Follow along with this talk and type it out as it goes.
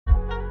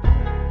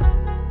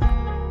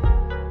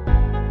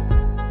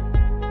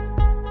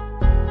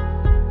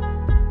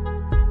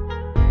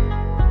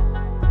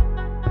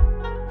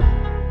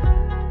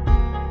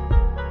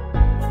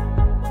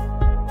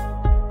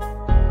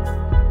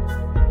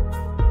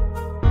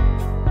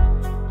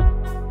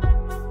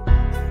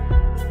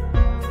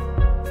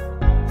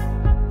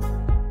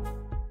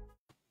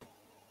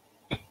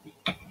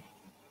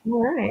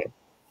All right.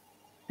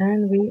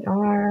 And we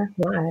are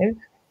live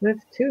with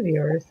 2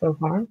 viewers so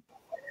far.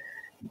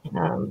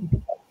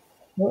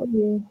 What are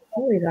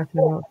we talking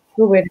about?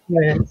 We'll wait a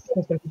few minutes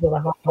for some people to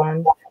hop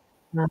on.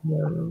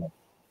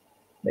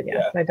 But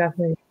yes, I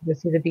definitely need to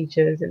see the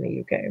beaches in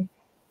the UK.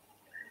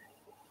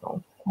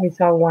 So we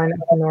saw one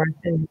up north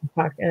in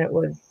Puck, and it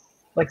was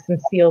like some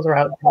seals were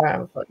out there. I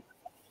was like,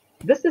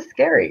 this is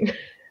scary.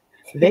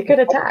 They could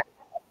attack.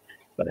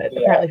 But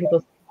apparently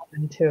people see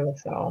them too,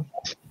 so.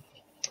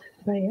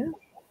 But yeah,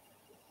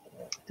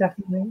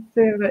 definitely.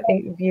 So we have about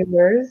 8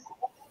 viewers.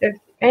 If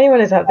anyone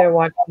is out there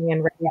watching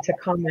and ready to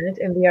comment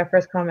and be our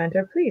first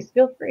commenter, please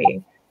feel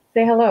free.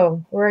 Say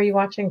hello. Where are you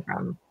watching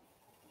from?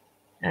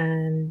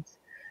 And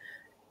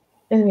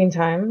in the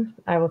meantime,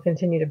 I will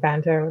continue to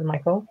banter with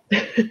Michael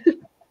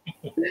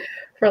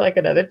for like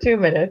another 2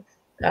 minutes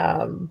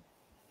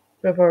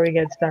before we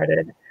get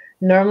started.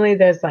 Normally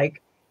there's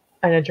like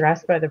an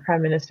address by the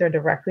Prime Minister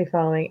directly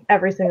following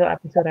every single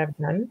episode I've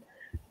done.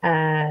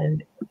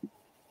 And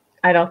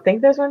I don't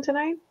think there's one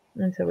tonight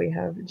until we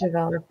have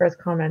Javelle, our first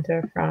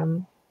commenter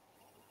from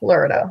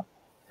Florida.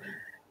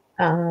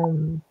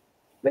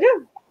 But yeah,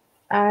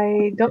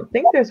 I don't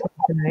think there's one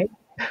tonight.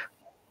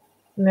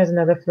 And there's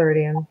another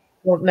Floridian.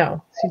 Well,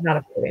 no, she's not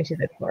a Floridian. She's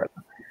in Florida.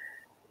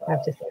 I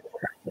have to say this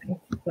correctly.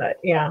 But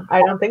yeah, I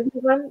don't think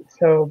there's one.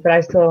 So, but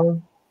I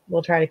still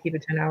will try to keep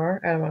it to an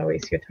hour. I don't want to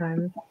waste your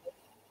time.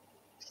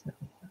 So,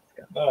 let's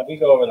go. No, if you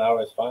go over an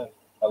hour, it's fine.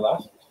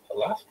 Alaska.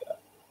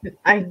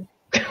 I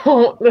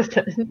don't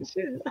listen.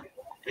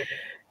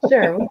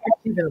 Sure,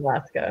 she's in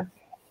Alaska.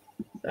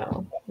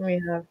 So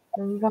we have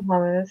from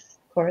Bahamas,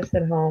 of course,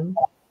 at home.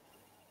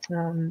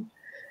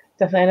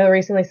 Definitely, I know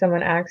recently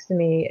someone asked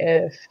me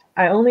if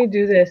I only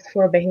do this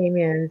for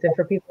Bahamians and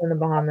for people in the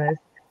Bahamas.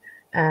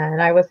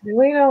 And I was,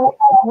 well,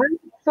 one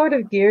sort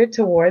of geared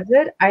towards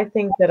it. I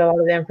think that a lot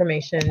of the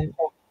information,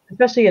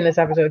 especially in this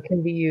episode,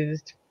 can be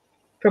used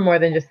for more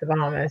than just the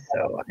Bahamas.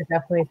 So I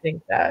definitely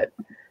think that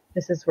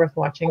this is worth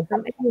watching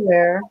from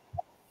anywhere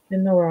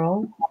in the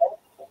world.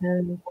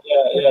 And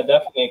yeah,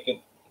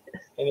 definitely.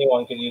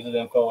 Anyone could use the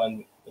info,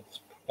 and it's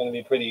going to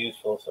be pretty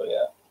useful. So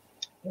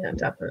yeah,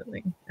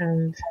 definitely.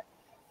 And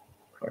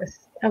of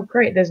course, oh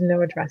great, there's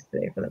no address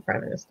today for the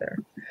Prime Minister.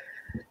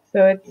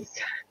 So it's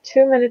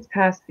 2 minutes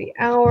past the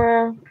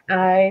hour.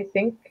 I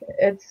think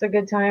it's a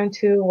good time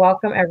to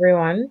welcome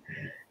everyone.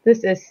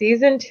 This is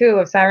season 2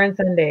 of Siren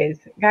Sundays.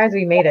 Guys,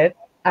 we made it.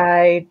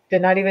 I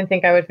did not even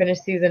think I would finish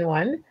season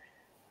 1,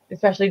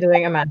 especially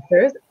doing a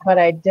master's, but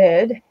I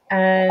did.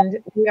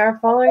 And we are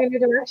following a new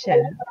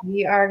direction.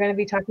 We are going to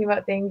be talking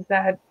about things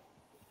that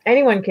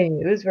anyone can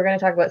use. We're going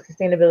to talk about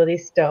sustainability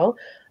still,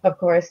 of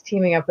course,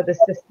 teaming up with a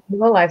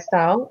sustainable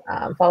lifestyle.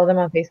 Follow them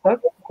on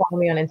Facebook, follow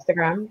me on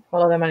Instagram,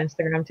 follow them on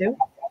Instagram too.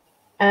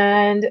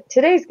 And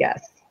today's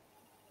guest,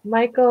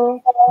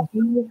 Michael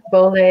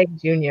Bowleg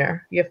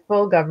Jr., your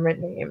full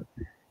government name.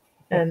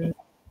 And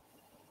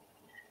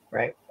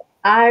right,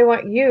 I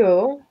want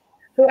you,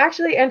 who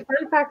actually, and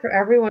fun fact for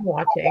everyone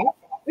watching,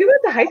 we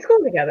went to high school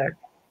together.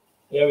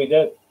 Yeah, we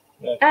did.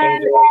 Yeah,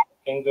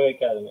 King Joy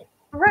Academy.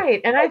 Right,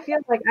 and I feel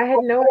like I had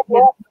no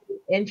idea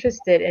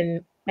interested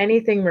in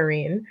anything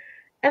marine,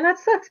 and that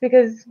sucks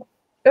because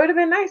it would have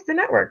been nice to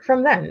network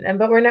from then.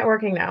 But we're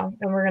networking now,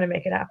 and we're gonna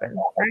make it happen,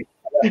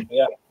 right?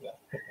 Yeah.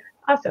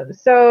 Awesome.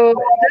 So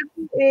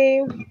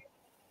definitely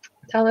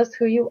tell us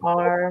who you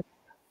are,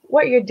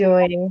 what you're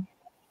doing,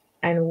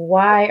 and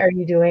why are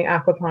you doing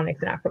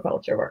aquaponics and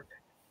aquaculture work?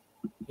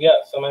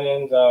 Yeah. So my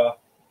name's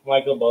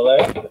Michael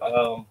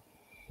Bowleg.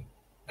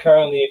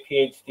 Currently a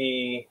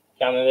PhD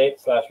candidate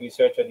 /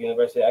 researcher at the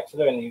University of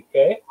Exeter in the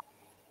UK.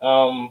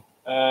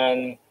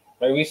 And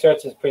my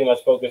research is pretty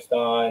much focused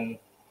on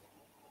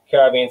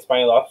Caribbean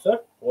spiny lobster,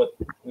 what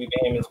we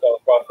Bahamians call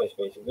crawfish,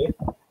 basically.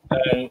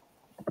 And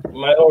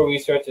my whole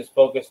research is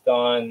focused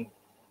on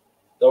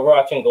the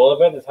overarching goal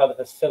of it is how to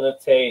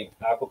facilitate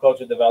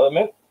aquaculture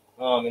development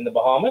in the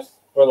Bahamas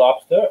for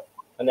lobster,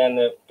 and then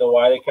the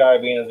wider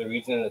Caribbean as a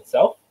region in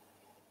itself.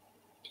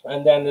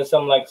 And then there's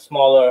some like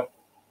smaller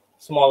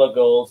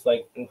goals,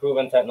 like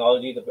improving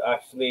technology to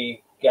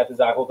actually get this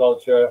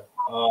aquaculture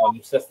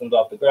systems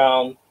off the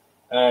ground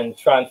and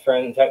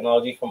transferring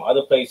technology from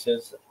other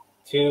places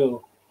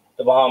to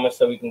the Bahamas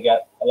so we can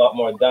get a lot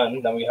more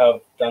done than we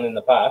have done in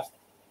the past.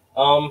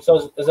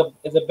 So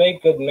it's a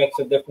big, good mix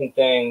of different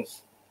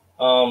things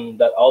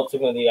that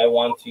ultimately I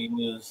want to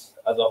use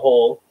as a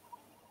whole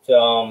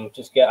to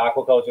just get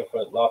aquaculture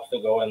for lobster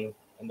going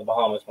in the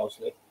Bahamas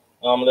mostly.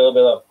 A little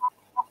bit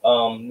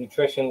of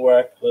nutrition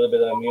work, a little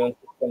bit of immune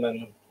system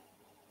and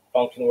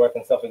function work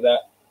and stuff like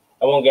that.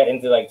 I won't get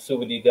into like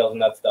super details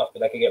and that stuff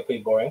because that could get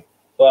pretty boring.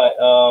 But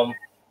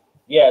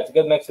yeah, it's a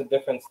good mix of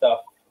different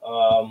stuff.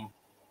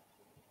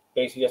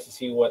 Basically, just to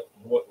see what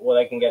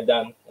I can get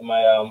done in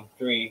my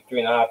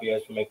 3.5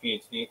 years for my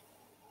PhD.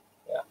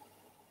 Yeah.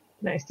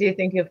 Nice. Do you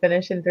think you'll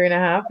finish in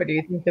 3.5, or do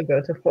you think you'll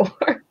go to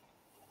 4?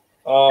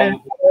 And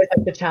it's always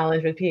like the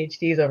challenge with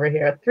PhDs over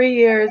here. 3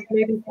 years,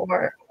 maybe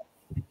 4.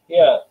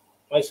 Yeah.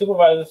 My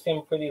supervisors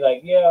seem pretty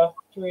like,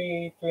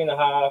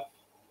 3.5,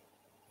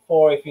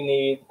 support if you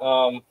need.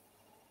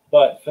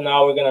 But for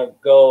now, we're gonna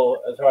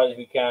go as hard as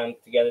we can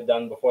to get it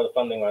done before the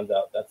funding runs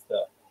out. That's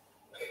the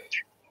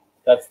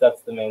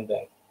main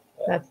thing.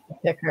 Yeah. That's the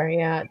kicker.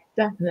 Yeah,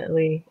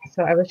 definitely.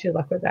 So I wish you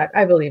luck with that.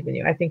 I believe in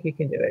you. I think you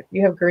can do it.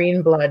 You have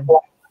green blood,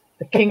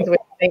 the king's with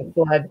pink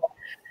blood.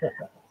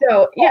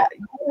 So yeah,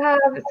 you have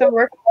some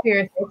work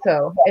experience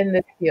also in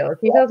this field.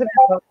 Can you tell us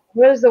about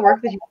what is the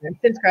work that you've done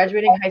since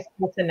graduating high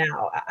school to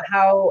now?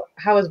 How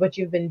is what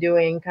you've been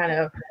doing kind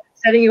of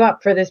setting you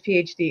up for this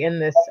PhD in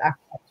this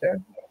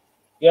aquaculture?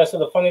 Yeah, so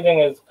the funny thing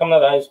is, coming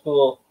out of high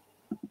school,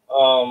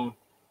 I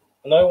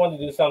know I wanted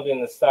to do something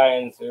in the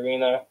science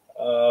arena.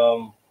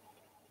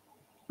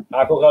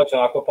 Aquaculture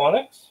and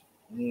aquaponics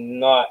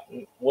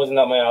wasn't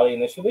up my alley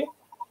initially.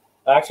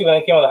 Actually, when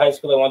I came out of high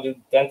school, I wanted to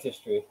do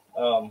dentistry.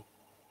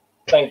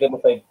 Thank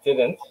goodness I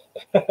didn't.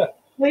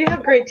 Well, you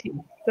have great teeth,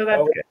 so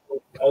that's good.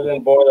 I was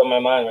bored on my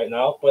mind right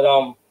now, but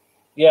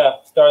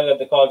yeah, started at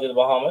the College of the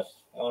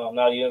Bahamas,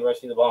 now the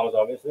University of the Bahamas,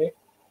 obviously.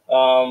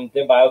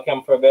 Did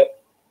biochem for a bit.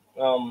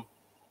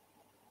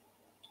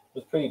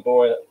 Was pretty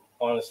bored,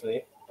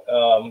 honestly.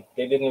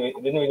 They didn't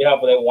really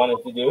have what I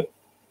wanted to do,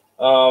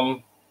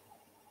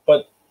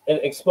 but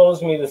it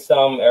exposed me to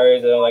some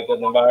areas that are like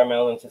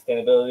environmental and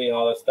sustainability and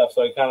all that stuff.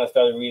 So I kind of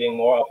started reading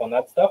more up on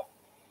that stuff,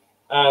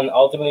 and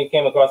ultimately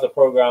came across a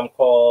program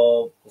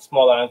called the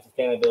Small Island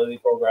Sustainability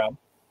Program.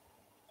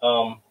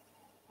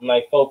 And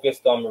I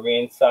focused on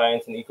marine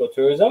science and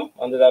ecotourism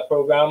under that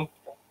program.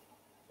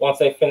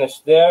 Once I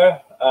finished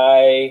there,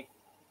 I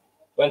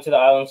went to the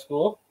island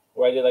school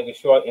where I did like a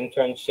short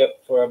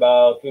internship for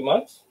about 3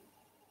 months.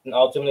 And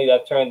ultimately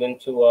that turned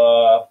into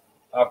a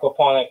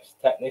aquaponics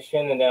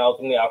technician and then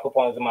ultimately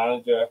aquaponics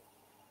manager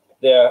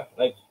there,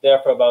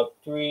 for about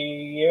 3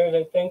 years,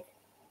 I think.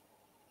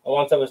 And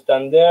once I was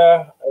done there,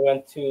 I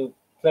went to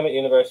Plymouth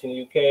University in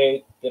the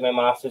UK, did my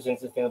master's in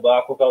sustainable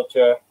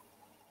aquaculture,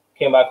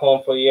 came back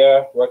home for a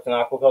year, worked in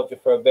aquaculture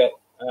for a bit,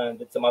 and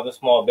did some other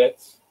small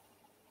bits.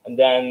 And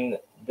then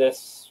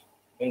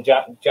in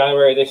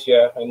January this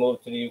year, I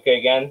moved to the UK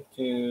again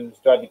to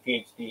start the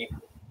PhD.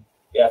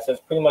 Yeah, so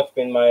it's pretty much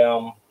been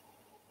my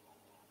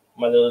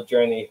my little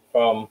journey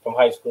from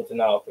high school to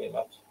now, pretty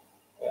much.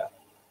 Yeah.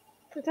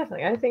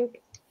 Definitely. I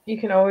think you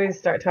can always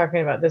start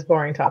talking about this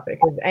boring topic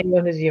because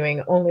anyone who's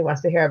viewing only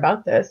wants to hear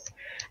about this.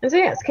 And so,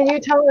 yes, can you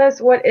tell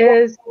us what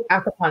is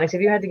aquaponics?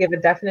 If you had to give a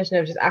definition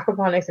of just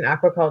aquaponics and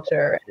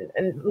aquaculture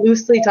and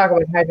loosely talk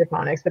about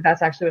hydroponics, but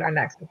that's actually what our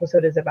next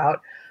episode is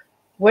about.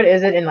 What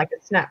is it in like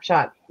a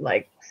snapshot,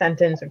 like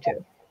sentence or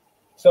two?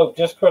 So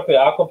just quickly,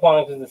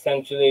 aquaponics is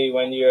essentially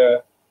when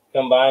you're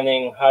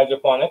combining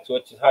hydroponics,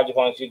 which is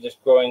hydroponics, you're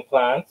just growing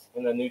plants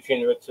in a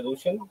nutrient-rich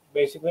solution,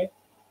 basically,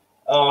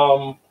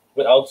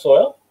 without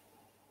soil.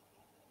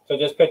 So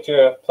just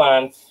picture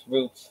plants,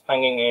 roots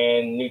hanging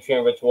in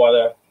nutrient-rich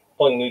water,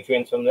 pulling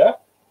nutrients from there.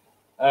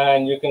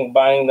 And you're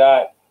combining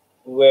that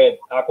with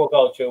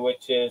aquaculture,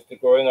 which is the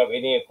growing of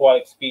any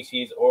aquatic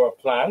species or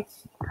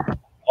plants,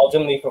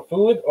 ultimately for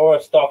food or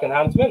stock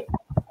enhancement.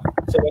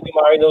 So when you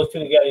marry those two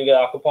together, you get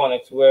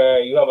aquaponics,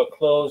 where you have a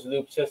closed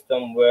loop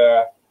system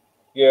where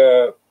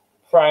your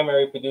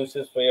primary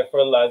producers for your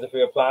fertilizer for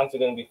your plants are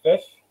going to be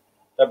fish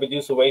that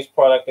produce a waste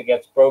product that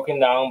gets broken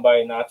down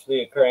by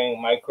naturally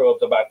occurring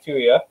microbes or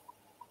bacteria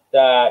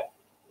that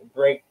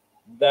break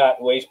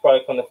that waste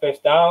product from the fish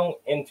down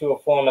into a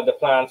form that the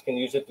plants can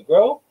use it to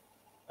grow.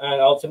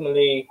 And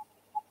ultimately,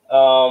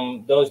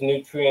 those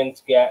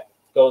nutrients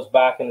goes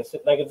back in it's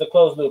a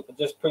closed loop. It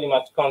just pretty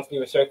much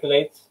constantly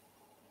recirculates.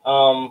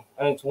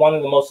 And it's one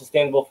of the most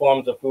sustainable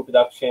forms of food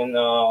production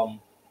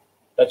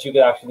that you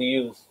could actually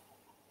use.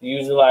 It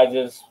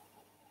utilizes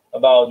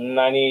about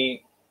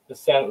 90%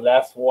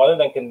 less water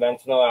than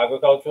conventional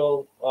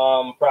agricultural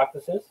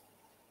practices.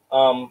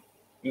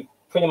 You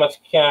pretty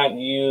much can't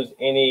use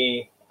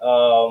any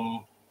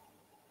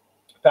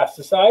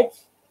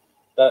pesticides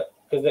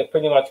because they're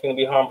pretty much going to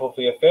be harmful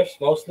for your fish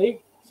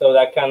mostly. So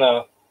that kind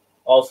of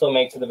also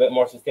makes it a bit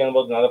more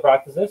sustainable than other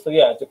practices. So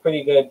yeah, it's a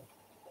pretty good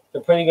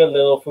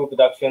little food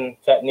production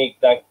technique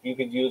that you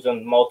could use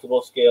on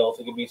multiple scales.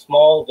 It could be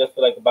small, just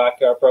for like the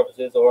backyard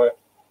purposes, or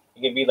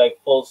it could be like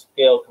full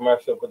scale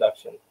commercial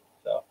production.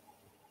 So.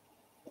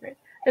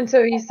 And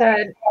so you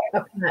said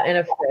a plant and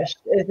a fish.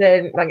 Is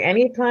it like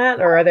any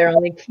plant, or are there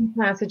only key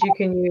plants that you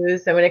can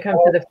use? And when it comes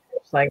to the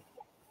fish, like,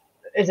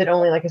 is it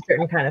only like a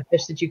certain kind of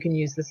fish that you can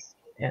use this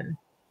in?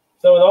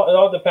 So it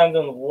all depends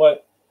on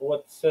what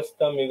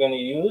system you're going to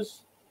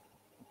use.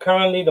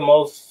 Currently, the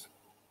most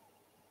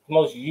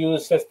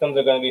used systems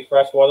are going to be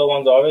freshwater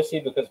ones,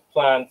 obviously, because the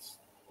plants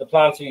that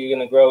you're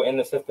going to grow in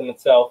the system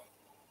itself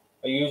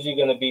are usually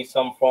going to be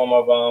some form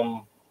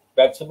of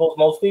vegetables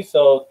mostly.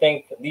 So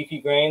think leafy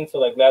greens, so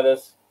like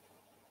lettuce,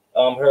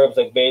 herbs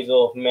like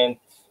basil, mint,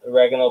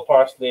 oregano,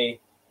 parsley,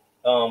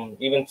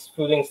 even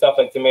fruiting stuff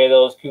like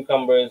tomatoes,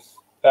 cucumbers,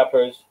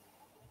 peppers.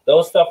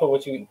 Those stuff are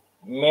what you're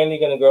mainly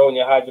going to grow in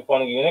your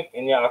hydroponic unit,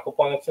 in your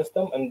aquaponic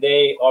system, and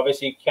they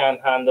obviously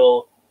can't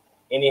handle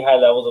any high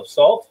levels of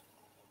salt.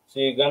 So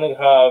you're going to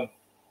have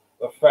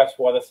a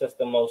freshwater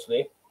system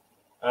mostly.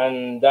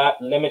 and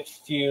that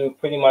limits you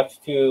pretty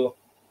much to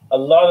a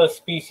lot of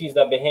species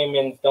that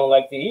Bahamians don't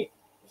like to eat.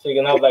 So you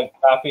can have like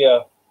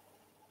tilapia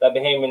that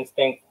Bahamians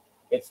think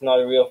it's not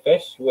a real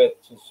fish, which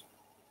is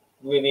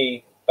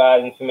really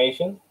bad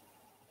information.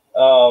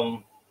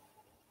 So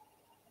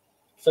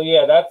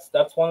yeah,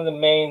 that's one of the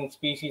main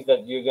species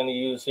that you're going to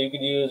use. So you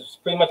could use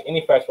pretty much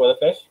any freshwater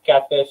fish,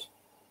 catfish,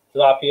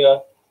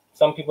 tilapia.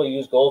 Some people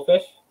use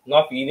goldfish,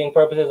 not for eating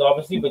purposes,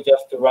 obviously, but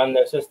just to run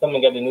their system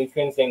and get the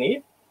nutrients they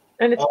need.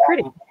 And it's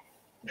pretty.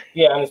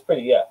 Yeah, and it's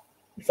pretty. Yeah,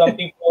 some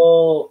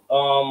people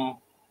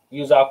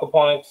use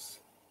aquaponics,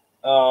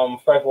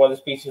 freshwater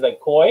species like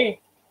koi.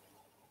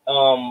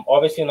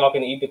 Obviously, not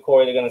going to eat the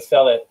koi. They're going to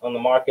sell it on the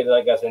market,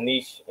 like as a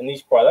niche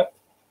product.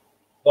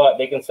 But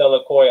they can sell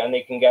the koi and they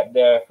can get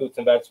their fruits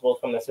and vegetables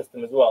from the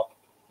system as well.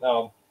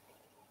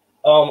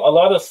 A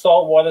lot of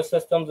saltwater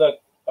systems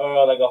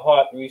are like a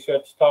hot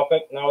research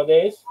topic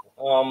nowadays.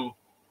 And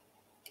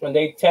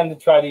they tend to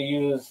try to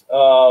use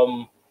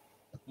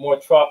more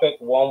tropic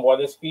warm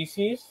water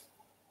species.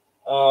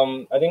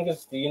 I think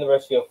it's the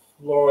University of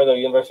Florida,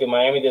 University of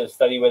Miami did a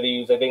study where they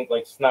use, I think,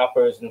 like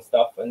snappers and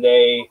stuff, and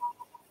they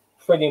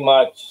pretty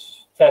much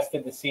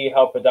tested to see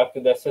how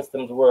productive their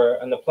systems were,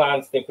 and the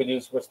plants they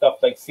produced were stuff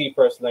like sea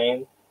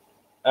purslane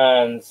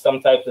and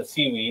some types of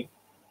seaweed.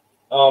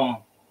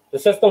 The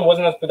system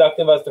wasn't as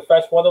productive as the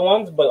freshwater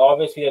ones, but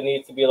obviously there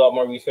needs to be a lot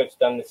more research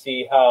done to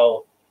see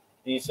how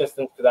these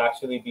systems could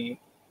actually be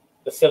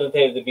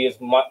facilitated to be as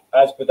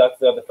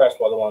productive as the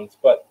freshwater ones.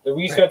 But the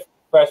research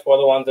for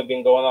freshwater ones have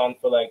been going on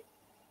for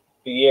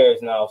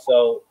years now,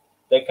 so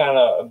they're kind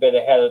of a bit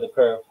ahead of the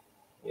curve.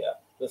 Yeah,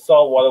 the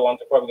saltwater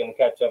ones are probably going to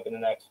catch up in the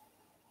next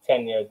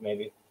 10 years,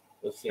 maybe.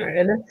 We'll see. Right,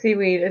 and the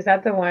seaweed, is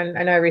that the one?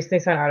 I know I recently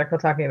saw an article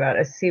talking about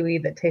a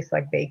seaweed that tastes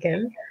like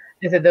bacon.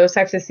 Is it those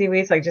types of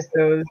seaweeds, like just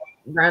those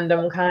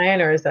random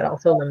kind, or is that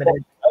also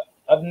limited?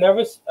 I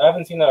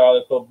haven't seen that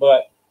article,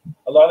 but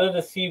a lot of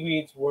the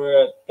seaweeds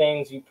were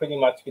things you pretty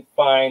much could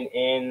find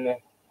in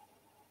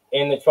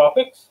the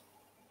tropics.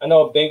 I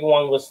know a big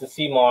one was the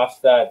sea moss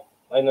that,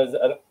 and there's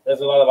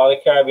a lot of other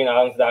Caribbean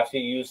islands that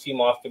actually use sea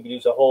moss to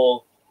produce a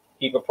whole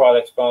heap of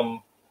products,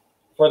 from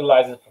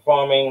fertilizers for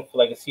farming, for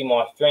like a sea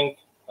moss drink.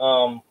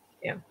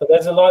 Yeah. But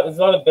there's a lot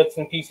of bits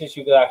and pieces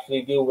you could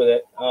actually do with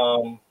it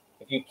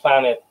if you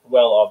plan it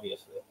well,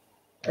 obviously.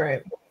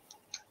 Right.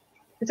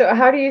 So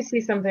how do you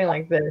see something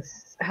like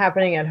this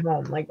happening at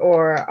home?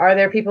 Or are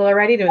there people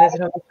already doing this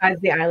at home besides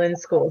the island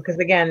school? Because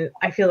again,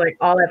 I feel like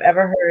all I've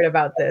ever heard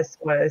about this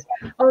was,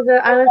 oh,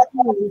 the island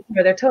schools,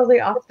 they're totally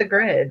off the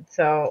grid.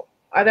 So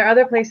are there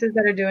other places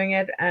that are doing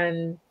it?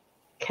 And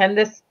can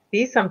this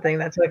be something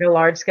that's like a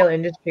large scale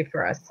industry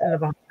for us in the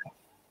Bahamas?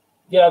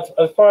 Yeah,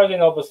 as far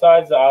as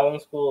besides the island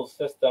school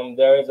system,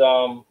 there's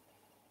a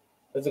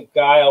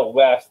guy out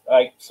west.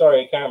 I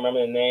can't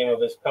remember the name of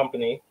his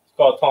company. It's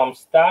called Tom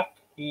Stack.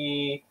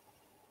 He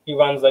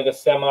runs like a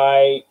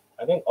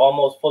I think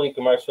almost fully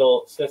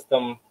commercial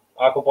system,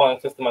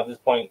 aquaponics system at this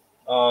point,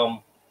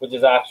 which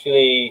is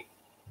actually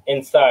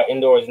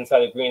indoors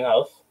inside a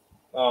greenhouse.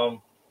 So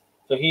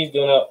he's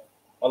doing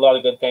a lot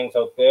of good things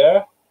out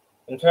there.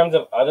 In terms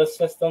of other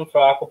systems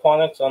for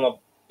aquaponics on a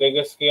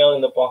bigger scale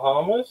in the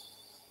Bahamas,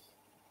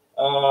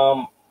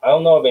 I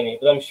don't know of any,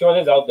 but I'm sure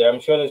there's out there. I'm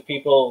sure there's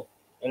people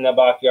in their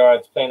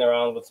backyards playing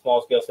around with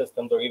small scale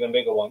systems or even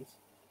bigger ones.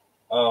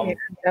 Yeah,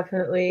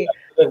 definitely.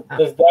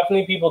 There's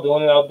definitely people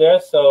doing it out there,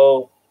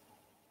 so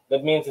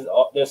that means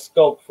there's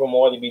scope for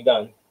more to be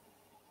done.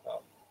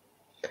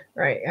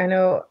 Right. I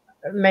know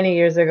many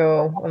years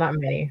ago, well, not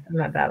many, I'm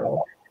not that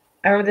old.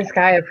 I remember this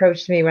guy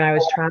approached me when I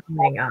was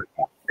traveling,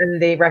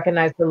 and they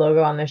recognized the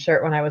logo on the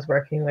shirt when I was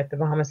working with the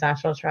Bahamas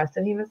National Trust,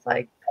 and he was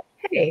like,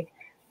 hey,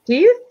 do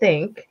you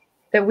think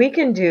that we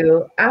can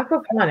do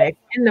aquaponics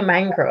in the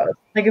mangroves?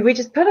 Like if we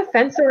just put a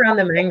fence around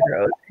the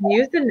mangroves and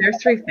use the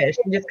nursery fish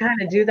and just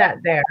kind of do that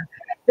there.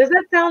 Does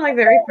that sound like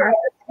very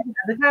far-fetched?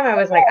 At the time I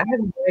was like, I have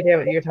no idea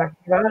what you're talking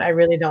about. I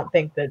really don't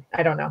think that,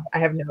 I don't know. I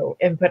have no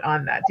input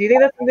on that. Do you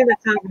think that's something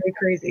that sounds very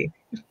crazy?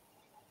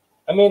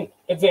 I mean,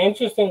 it's an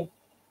interesting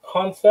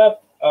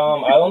concept.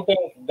 I don't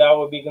think that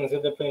would be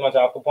considered pretty much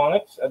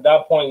aquaponics. At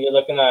that point, you're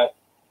looking at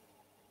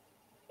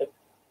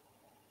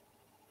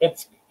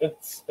it's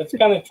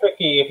kind of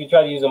tricky if you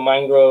try to use a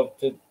mangrove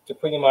to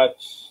pretty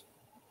much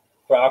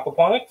for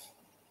aquaponics,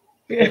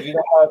 because you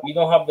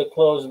don't have the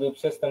closed loop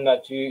system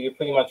that you're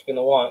pretty much going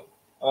to want.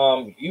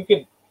 You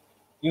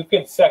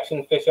could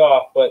section fish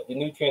off, but the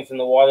nutrients in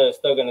the water is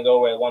still going to go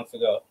where it wants to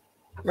go.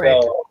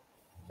 Right. So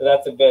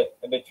that's a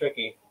bit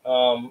tricky.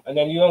 And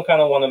then you don't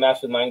kind of want to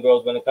mess with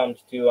mangroves when it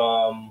comes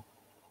to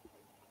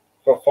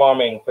for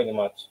farming, pretty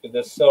much, because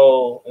they're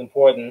so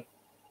important.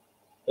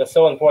 They're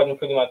so important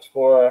pretty much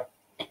for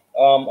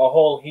a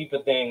whole heap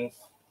of things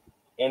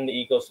in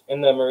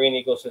the marine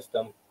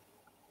ecosystem,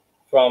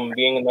 from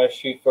being a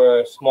nursery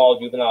for small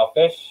juvenile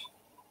fish,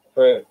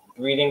 for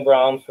breeding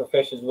grounds for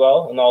fish as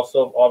well, and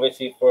also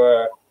obviously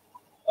for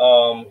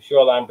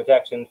shoreline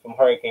protection from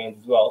hurricanes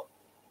as well.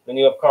 Then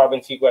you have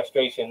carbon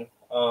sequestration.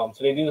 So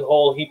they do a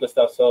whole heap of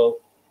stuff. So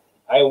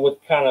I would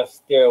kind of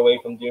steer away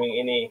from doing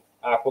any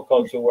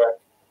aquaculture work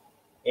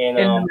in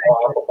In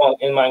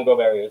in mangrove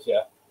areas.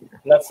 Yeah,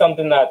 and that's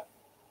something that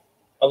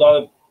a lot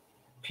of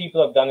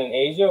people have done in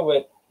Asia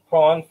with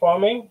prawn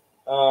farming,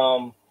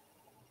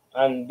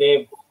 and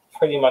they've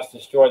pretty much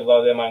destroyed a lot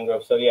of their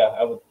mangroves. So yeah,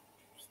 I would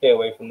stay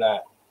away from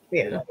that.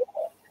 yeah.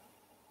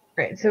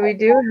 Right. So we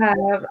do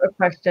have a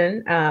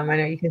question. I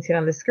know you can see it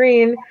on the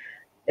screen.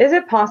 Is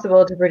it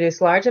possible to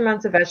produce large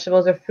amounts of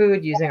vegetables or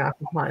food using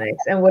aquaponics?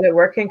 And would it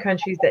work in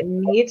countries that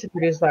need to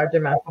produce large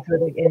amounts of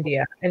food like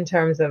India in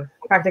terms of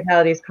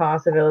practicalities,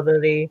 cost,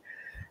 availability,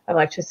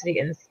 electricity,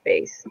 and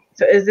space?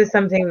 So is this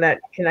something that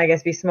can, I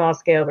guess, be small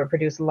scale but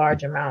produce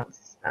large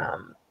amounts?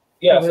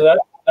 Yeah, so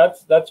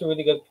that's a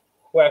really good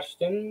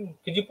question.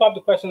 Could you pop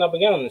the question up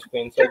again on the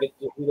screen so I get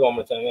to read it one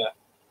more time? Yeah.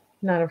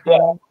 Not a Yeah.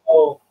 problem.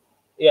 So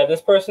yeah,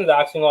 this person's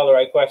asking all the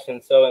right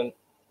questions. So in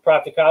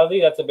practicality,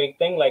 that's a big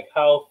thing. Like,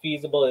 how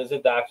feasible is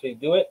it to actually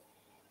do it?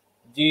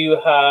 Do you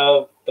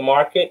have the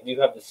market? Do you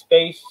have the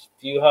space?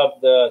 Do you have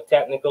the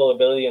technical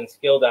ability and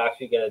skill to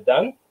actually get it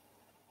done?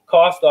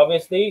 Cost,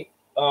 obviously.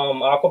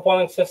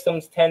 Aquaponics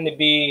systems tend to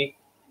be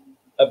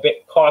a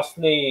bit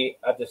costly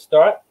at the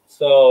start.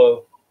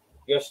 So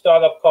your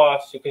startup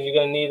costs, because you're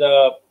gonna need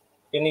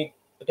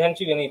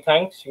potentially you're gonna need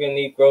tanks, you're gonna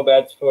need grow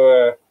beds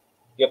for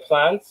your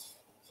plants,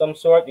 some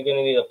sort. You're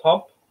gonna need a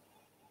pump.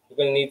 You're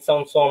gonna need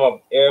some sort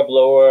of air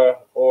blower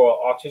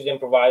or oxygen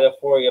provider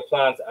for your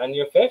plants and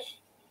your fish.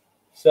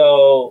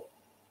 So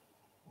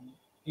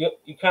you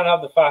kind of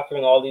have to factor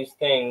in all these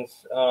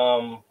things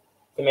to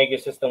make your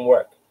system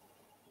work.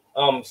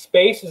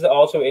 Space is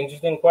also an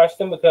interesting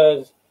question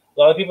because a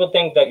lot of people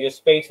think that your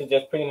space is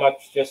just pretty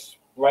much just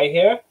right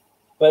here.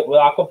 But with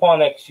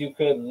aquaponics, you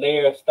could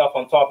layer stuff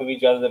on top of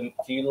each other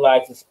to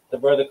utilize the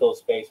vertical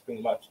space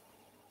pretty much.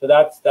 So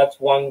that's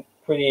one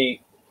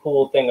pretty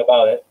cool thing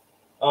about it.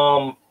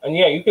 And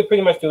yeah, you could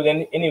pretty much do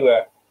it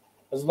anywhere.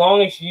 As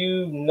long as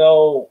you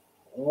know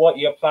what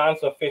your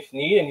plants or fish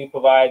need and you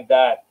provide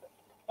that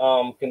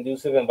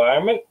conducive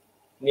environment,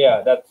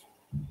 yeah,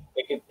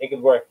 it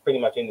could work pretty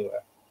much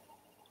anywhere.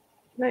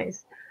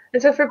 Nice.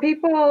 And so for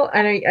people,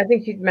 I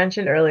think you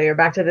mentioned earlier,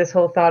 back to this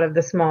whole thought of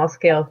the small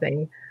scale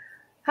thing.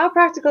 How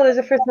practical is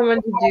it for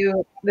someone to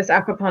do this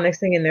aquaponics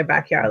thing in their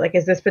backyard? Like,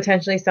 is this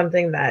potentially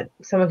something that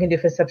someone can do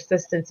for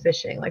subsistence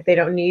fishing? Like, they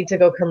don't need to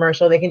go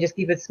commercial. They can just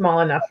keep it small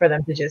enough for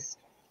them to just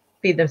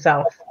feed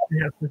themselves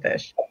and have some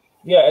fish.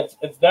 Yeah,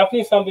 it's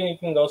definitely something you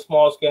can go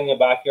small scale in your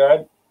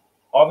backyard.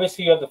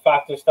 Obviously, you have to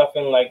factor stuff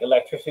in like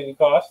electricity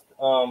cost.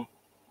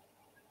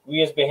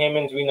 We as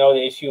Bahamians, we know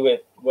the issue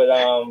with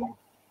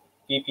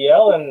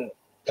BPL and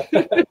how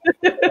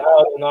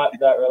they're not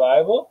that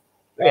reliable.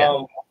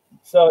 Yeah.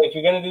 So if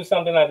you're gonna do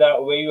something like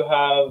that where you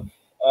have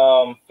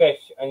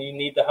fish and you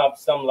need to have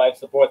some life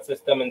support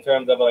system in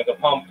terms of like a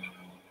pump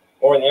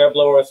or an air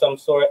blower of some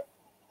sort,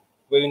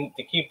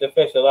 to keep the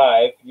fish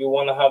alive, you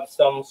want to have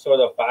some sort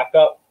of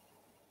backup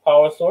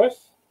power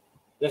source.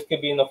 This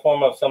could be in the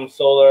form of some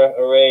solar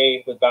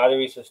array with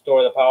batteries to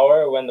store the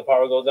power when the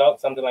power goes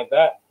out, something like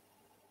that.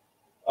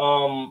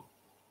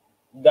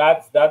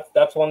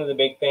 That's one of the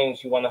big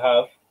things you want to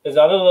have. There's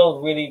other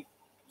little really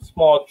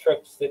small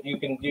tricks that you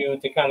can do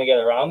to kind of get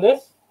around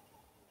this.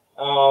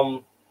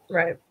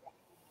 Right.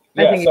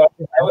 Yeah, so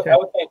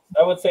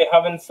I would say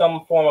having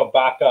some form of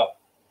backup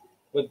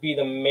would be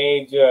the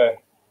major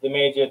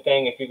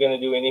thing if you're going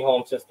to do any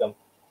home system,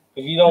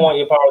 because you don't want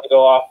your power to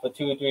go off for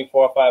 2, 3,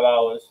 4, 5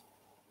 hours,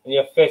 and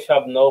your fish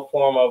have no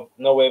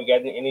way of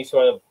getting any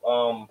sort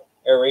of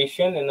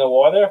aeration in the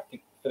water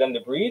for them to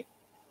breathe.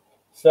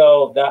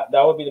 So that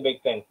would be the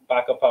big thing,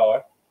 backup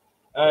power.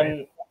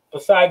 And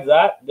besides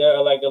that, there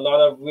are like a lot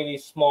of really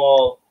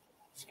small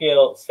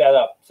scale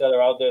setups that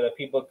are out there that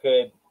people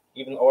could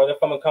even order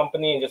from a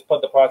company and just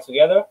put the parts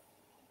together.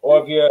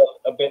 Or if you're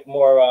a bit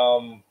more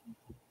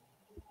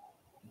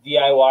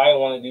DIY and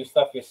want to do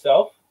stuff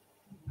yourself,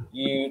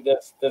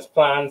 there's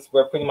plans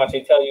where pretty much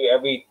they tell you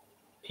every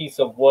piece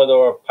of wood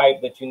or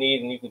pipe that you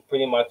need, and you could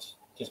pretty much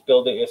just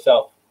build it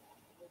yourself.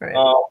 Right.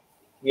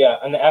 Yeah,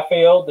 and the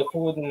FAO, the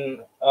Food and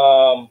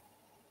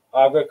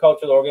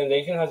Agricultural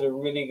Organization, has a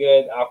really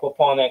good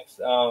aquaponics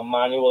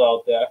manual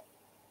out there.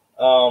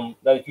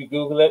 That if you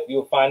Google it,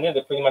 you'll find it.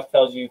 It pretty much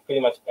tells you pretty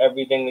much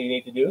everything that you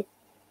need to do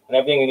and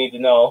everything you need to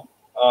know,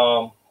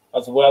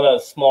 as well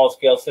as small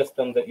scale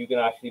systems that you can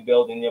actually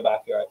build in your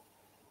backyard.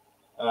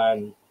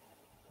 And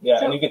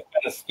yeah, and you can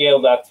kind of scale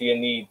that to your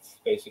needs,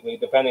 basically,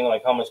 depending on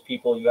like how much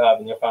people you have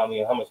in your family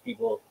and how much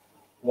people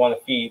you want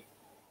to feed.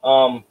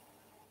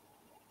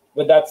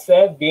 With that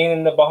said, being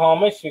in the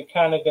Bahamas, you're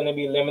kind of going to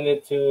be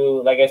limited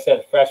to, like I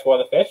said,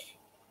 freshwater fish,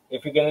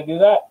 if you're going to do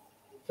that.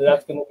 So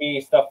that's going to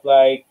be stuff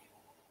like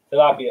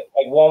tilapia,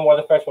 like warm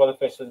water, freshwater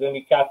fish. So there's going to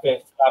be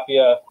catfish,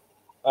 tilapia,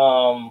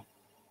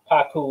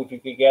 pacu, if you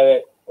could get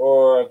it,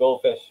 or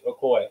goldfish or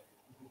koi.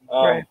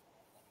 I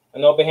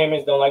know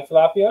Bahamians don't like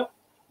tilapia.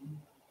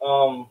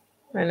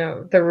 I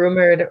know the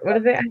rumored. What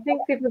are they? I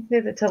think people say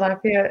that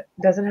tilapia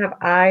doesn't have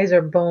eyes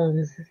or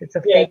bones. It's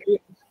a fake.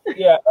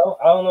 Yeah,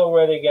 I don't know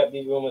where they get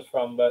these rumors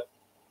from, but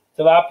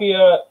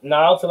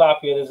Nile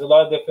tilapia, there's a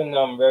lot of different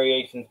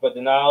variations, but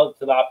the Nile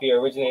tilapia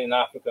originated in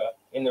Africa,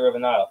 in the River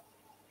Nile,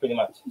 pretty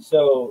much.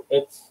 So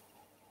it's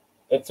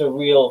a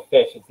real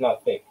fish. It's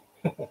not fake.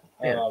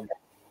 Yeah.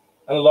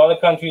 And a lot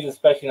of countries,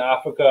 especially in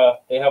Africa,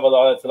 they have a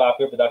lot of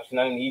tilapia production,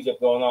 and in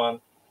Egypt going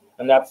on,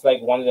 and that's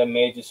like one of the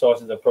major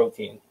sources of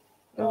protein.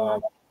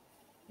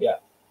 Yeah,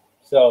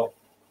 so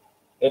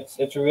it's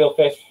a real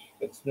fish.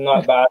 It's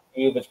not bad for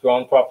you if it's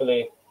grown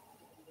properly.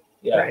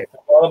 Yeah, Right.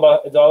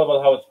 it's all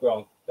about how it's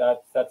grown.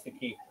 That's the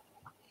key.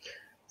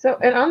 So,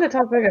 and on the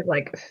topic of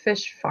like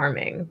fish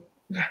farming,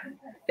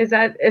 is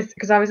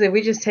because obviously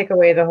we just take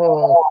away the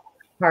whole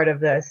part of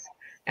this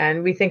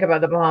and we think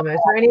about the Bahamas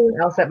or anyone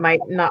else that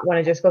might not want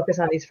to just focus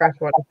on these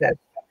freshwater fish.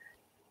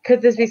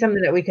 Could this be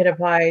something that we could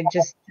apply,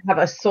 just have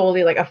a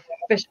solely like a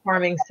fish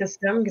farming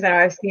system? Because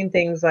I've seen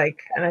things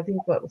like, and I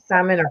think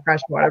salmon or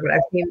freshwater, but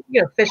I've seen,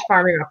 fish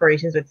farming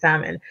operations with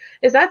salmon.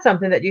 Is that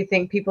something that you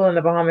think people in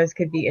the Bahamas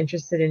could be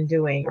interested in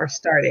doing or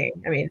starting?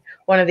 I mean,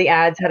 one of the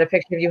ads had a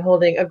picture of you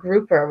holding a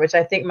grouper, which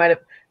I think might have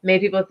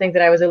made people think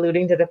that I was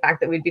alluding to the fact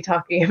that we'd be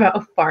talking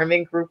about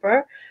farming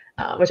grouper,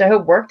 which I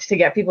hope worked to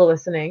get people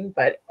listening.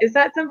 But is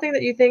that something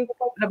that you think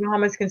the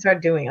Bahamas can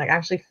start doing, like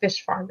actually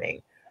fish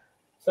farming?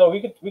 So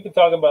we could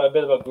talk about a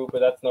bit about grouper.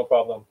 That's no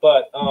problem.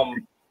 But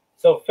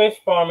so fish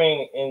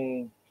farming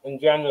in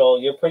general,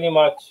 you're pretty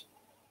much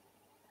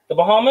the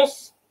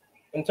Bahamas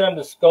in terms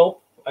of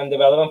scope and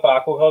development for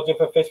aquaculture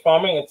for fish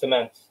farming. It's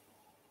immense.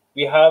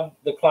 We have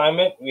the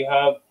climate. We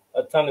have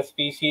a ton of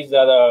species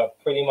that are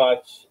pretty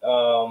much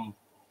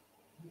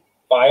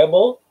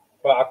viable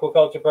for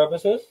aquaculture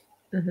purposes.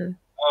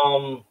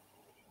 Mm-hmm.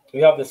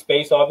 We have the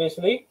space,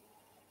 obviously,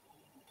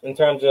 in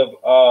terms of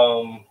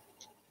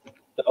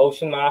the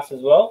ocean mass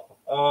as well,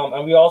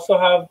 and we also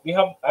have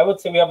I would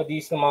say we have a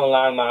decent amount of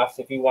land mass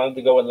if you wanted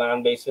to go with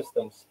land-based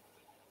systems.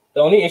 The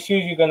only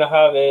issues you're going to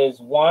have is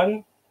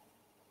one,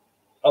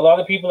 a lot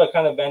of people are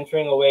kind of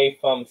venturing away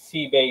from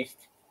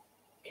sea-based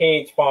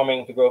cage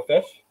farming to grow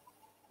fish.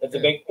 It's a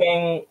big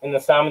thing in the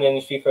salmon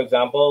industry, for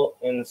example,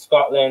 in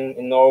Scotland,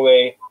 in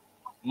Norway.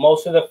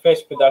 Most of the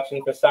fish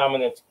production for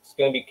salmon, it's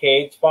going to be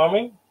cage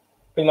farming,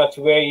 pretty much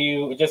where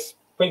you just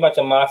pretty much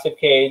a massive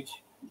cage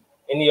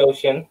in the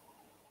ocean.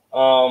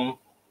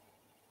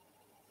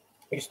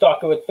 You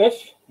stock it with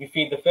fish, you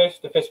feed the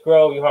fish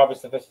grow, you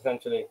harvest the fish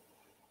essentially.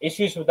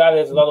 Issues with that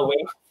is a lot of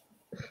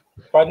waste.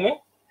 Pardon me?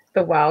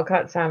 The wild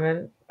caught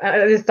salmon.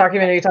 This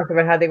documentary talked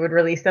about how they would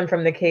release them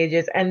from the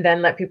cages and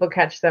then let people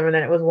catch them, and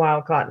then it was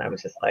wild caught, and I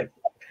was just like,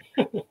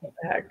 what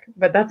the heck?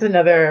 But that's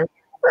another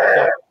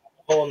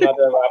whole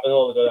nother rabbit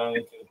hole to go down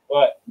into.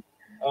 But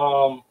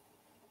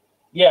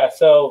yeah,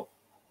 so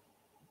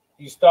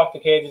you stock the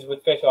cages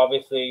with fish,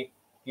 obviously,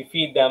 you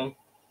feed them.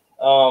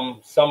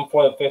 Some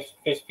for the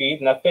fish feed,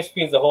 and that fish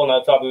feed is a whole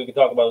nother topic we could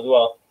talk about as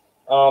well.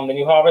 Then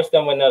you harvest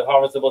them when they're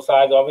harvestable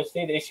size.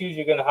 Obviously, the issues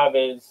you're going to have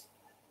is,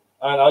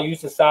 and I'll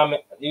use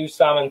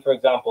salmon for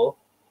example.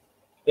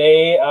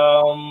 They're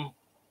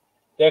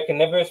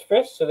carnivorous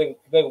fish, so they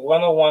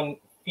 101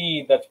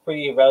 feed that's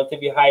pretty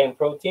relatively high in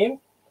protein.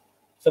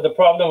 So the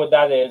problem with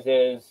that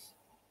is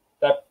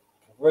that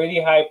really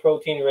high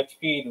protein rich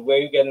feed, where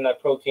you getting that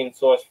protein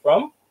source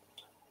from.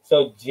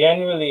 So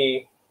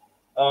generally,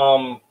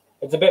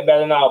 it's a bit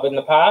better now, but in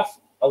the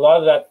past, a lot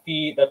of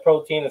that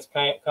protein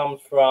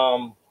comes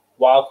from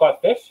wild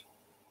caught fish.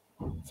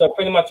 So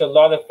pretty much a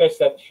lot of fish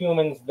that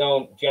humans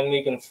don't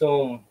generally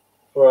consume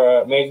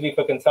majorly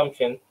for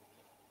consumption.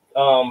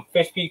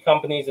 Fish feed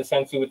companies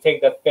essentially would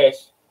take that fish,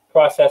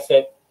 process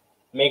it,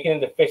 make it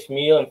into fish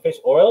meal and fish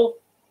oil,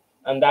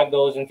 and that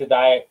goes into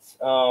diets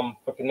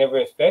for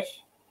carnivorous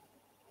fish,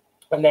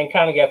 and then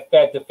kind of get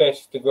fed to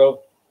fish to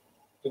grow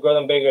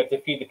them bigger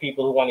to feed the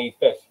people who want to eat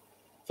fish.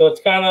 So it's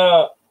kind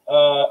of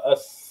a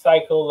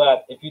cycle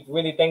that, if you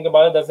really think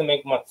about it, doesn't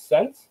make much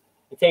sense.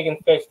 You're taking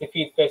fish to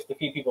feed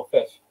people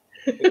fish.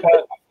 It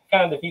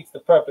kind of defeats the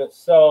purpose.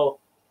 So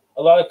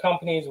a lot of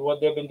companies, what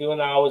they've been doing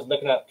now is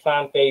looking at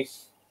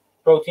plant-based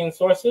protein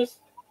sources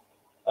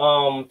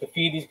to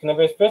feed these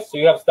carnivorous fish. So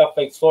you have stuff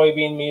like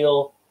soybean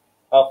meal,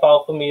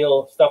 alfalfa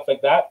meal, stuff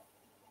like that,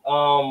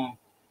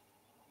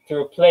 to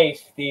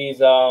replace these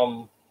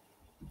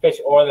fish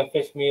oil and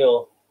fish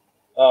meal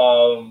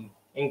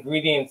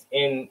ingredients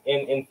in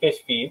fish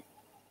feed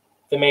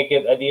to make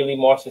it ideally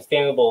more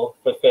sustainable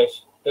for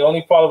fish. The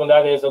only problem with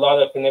that is a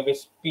lot of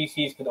carnivorous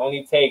species can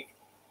only take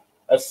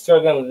a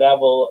certain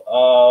level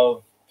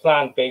of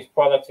plant-based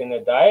products in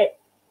their diet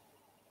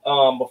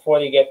before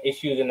they get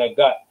issues in their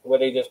gut, where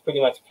they just pretty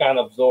much can't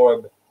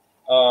absorb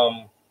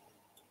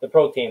the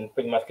protein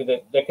pretty much,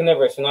 because they're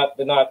carnivorous.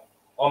 They're not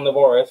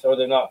omnivorous, or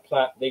they don't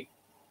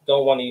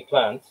want to eat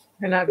plants.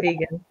 They're not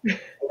vegan. They're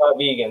not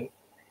vegan.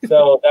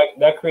 So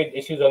that creates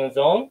issues on its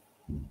own.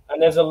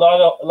 And there's a lot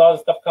of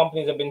stuff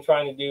companies have been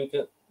trying to do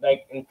to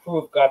like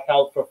improve gut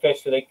health for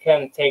fish, so they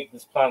can take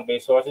these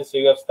plant-based sources. So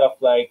you have stuff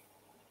like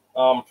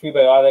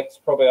prebiotics,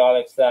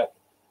 probiotics that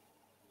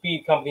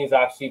feed companies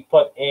actually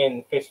put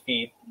in fish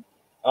feed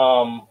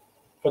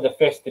for the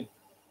fish to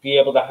be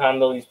able to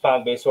handle these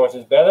plant-based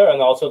sources better,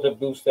 and also to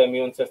boost their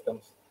immune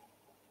systems.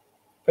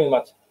 pretty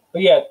much.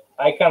 But yeah,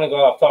 I kind of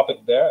got off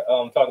topic there,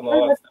 talking about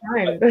all that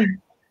stuff.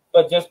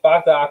 But just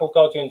back to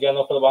aquaculture in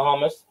general for the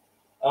Bahamas.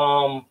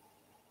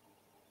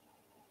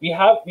 We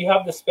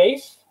have the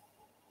space.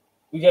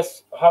 We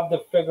just have to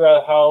figure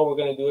out how we're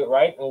going to do it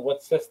right and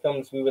what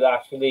systems we would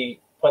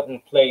actually put in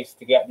place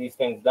to get these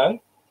things done.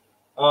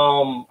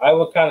 I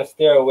would kind of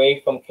steer away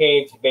from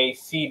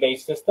cage-based,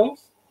 sea-based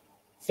systems,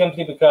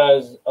 simply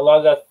because a lot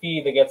of that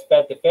feed that gets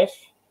fed to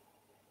fish,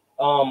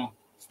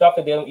 stuff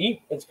that they don't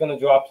eat, it's going to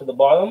drop to the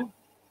bottom,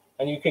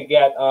 and you could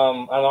get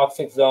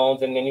anoxic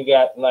zones, and then you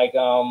get like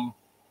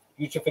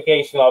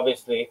eutrophication,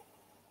 obviously,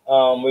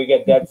 where you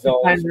get dead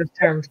zones. Find those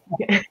terms.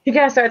 You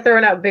gotta start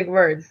throwing out big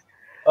words.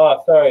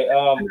 Oh, sorry.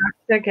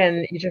 Anoxic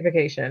and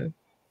eutrophication.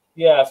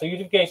 Yeah, so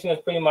eutrophication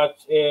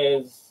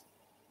is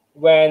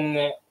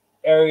when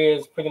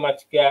areas pretty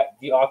much get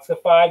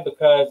deoxified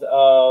because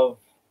of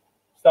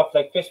stuff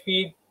like fish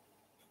feed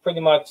pretty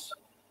much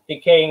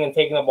decaying and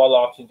taking up all the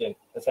oxygen,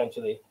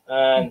 essentially.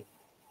 And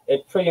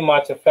it pretty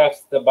much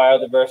affects the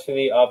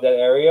biodiversity of that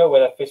area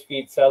where the fish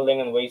feed settling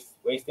and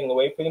wasting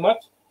away pretty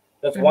much.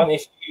 That's one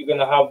issue you're going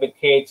to have with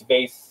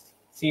cage-based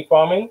sea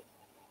farming.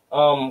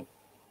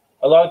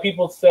 A lot of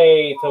people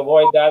say to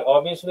avoid that,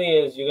 obviously,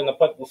 is you're going to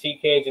put the sea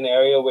cage in an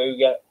area where you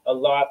get a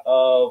lot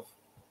of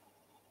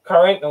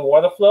current and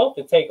water flow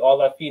to take all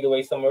that feed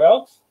away somewhere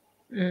else.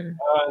 And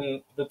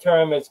the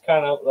term is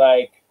kind of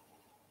like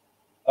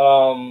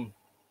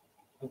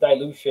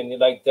dilution. You're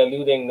like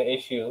diluting the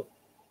issue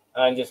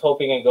and just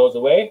hoping it goes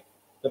away.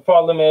 The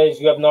problem is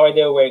you have no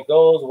idea where it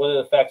goes, what it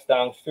affects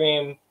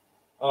downstream.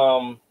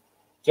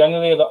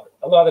 Generally,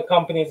 a lot of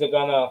companies are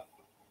going to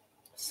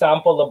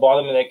sample the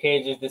bottom of their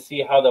cages to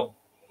see how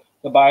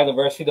the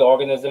biodiversity of the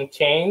organism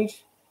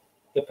change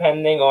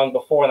depending on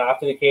before and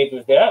after the cage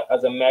was there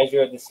as a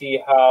measure to see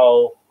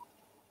how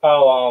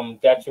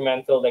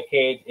detrimental the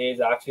cage is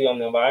actually on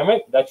the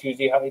environment. That's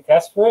usually how they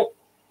test for it.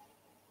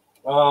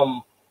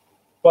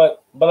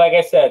 But like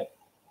I said,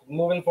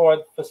 moving forward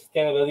for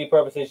sustainability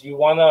purposes, you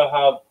want to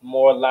have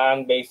more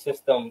land-based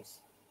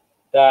systems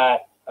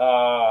that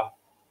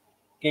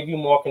give you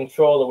more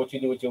control of what you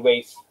do with your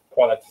waste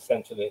products,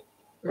 essentially,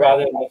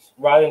 rather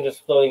than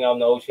just floating out in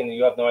the ocean and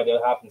you have no idea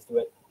what happens to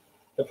it.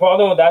 The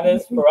problem with that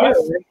is for us,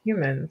 we're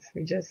humans,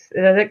 we just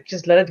let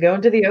it go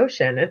into the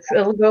ocean.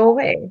 It'll go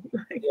away.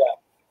 Yeah,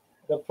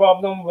 the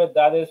problem with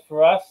that is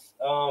for us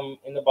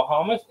in the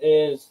Bahamas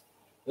is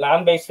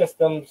land-based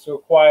systems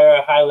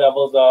require high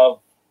levels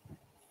of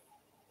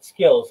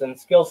skills and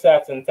skill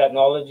sets and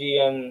technology,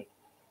 and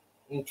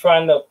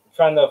trying to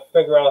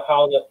figure out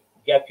how to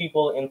get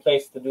people in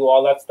place to do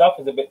all that stuff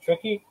is a bit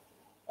tricky.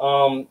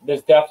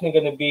 There's definitely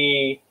going to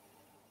be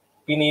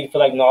need for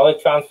like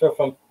knowledge transfer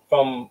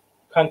from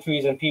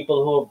countries and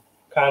people who are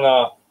kind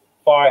of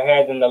far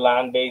ahead in the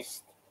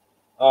land-based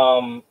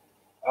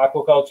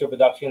aquaculture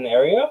production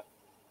area.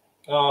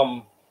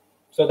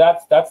 So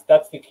that's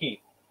the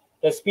key.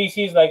 There's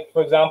species like,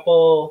 for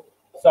example,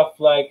 stuff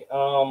like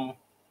I'm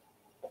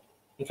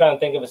trying to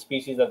think of a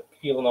species that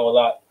people know a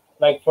lot.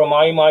 Like for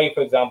mahi,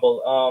 for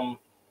example,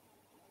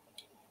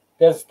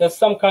 there's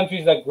some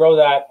countries that grow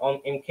that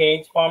in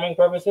cage farming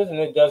purposes, and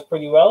it does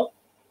pretty well.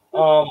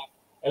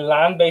 And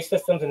land-based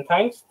systems and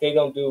tanks, they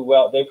don't do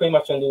well. They pretty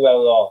much don't do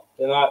well at all.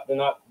 They're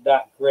not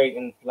that great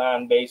in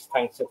land-based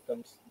tank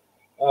systems,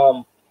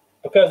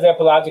 because they're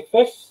pelagic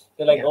fish.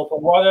 They like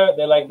open water.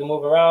 They like to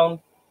move around.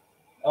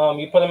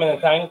 You put them in a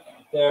tank,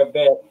 they're a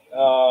bit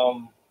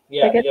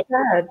they get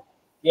sad.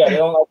 Yeah, they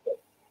don't like it.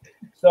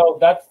 So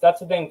that's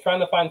the thing.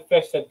 Trying to find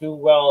fish that do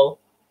well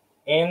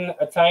in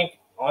a tank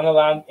in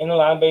a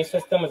land-based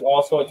system is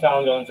also a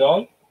challenge on its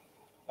own.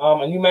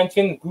 And you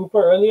mentioned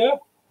grouper earlier.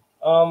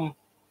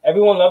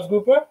 Everyone loves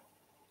grouper.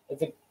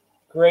 It's a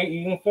great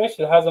eating fish.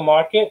 It has a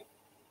market.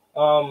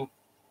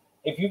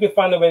 If you could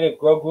find a way to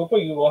grow grouper,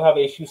 you won't have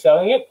an issue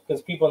selling it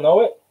because people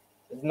know it.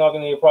 It's not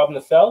going to be a problem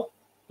to sell.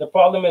 The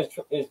problem is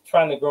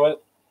trying to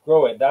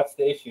grow it. That's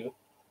the issue.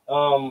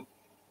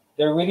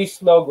 They're really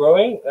slow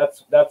growing.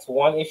 That's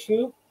one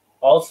issue.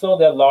 Also,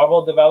 their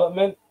larval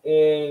development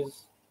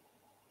is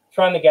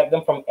trying to get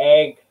them from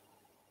a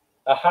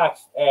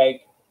hatched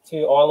egg,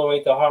 to all the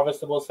way to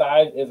harvestable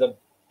size is a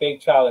big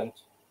challenge.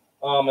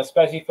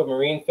 Especially for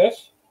marine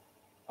fish.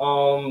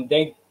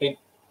 They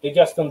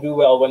just don't do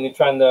well when you're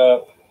trying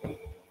to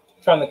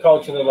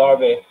culture the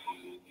larvae.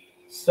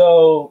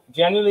 So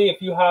generally,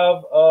 if you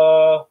have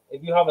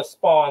a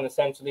spawn,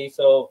 essentially,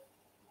 so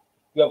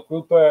you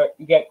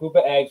get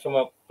grouper eggs from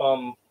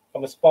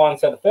a spawn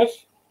set of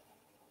fish.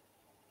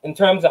 In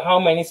terms of how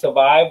many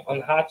survive on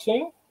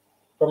hatching,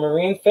 for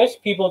marine fish,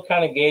 people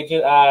kind of gauge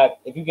it at,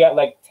 if you get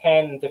like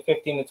 10 to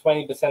 15 to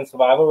 20%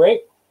 survival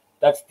rate,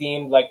 that's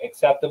deemed like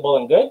acceptable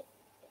and good.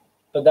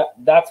 But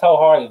that's how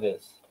hard it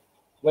is.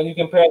 When you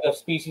compare the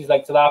species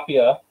like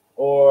tilapia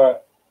or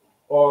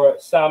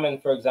salmon,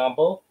 for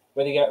example,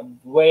 where they get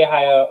way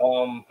higher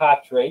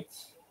hatch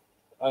rates,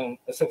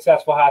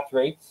 successful hatch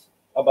rates,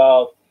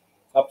 about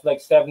up to like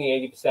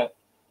 70-80%.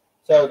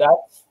 So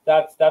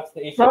that's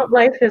the issue. Well,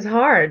 life is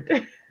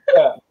hard.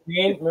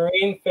 Yeah,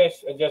 marine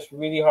fish are just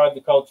really hard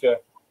to culture.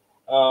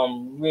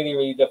 really,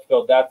 really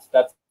difficult. That's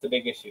the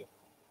big issue.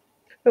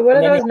 But what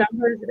And are then those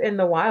numbers in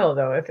the wild,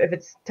 though? If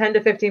it's 10 to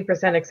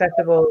 15%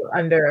 acceptable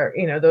under,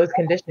 those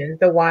conditions,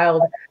 the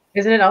wild,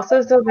 isn't it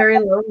also still very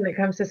low when it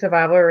comes to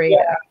survival yeah, rate?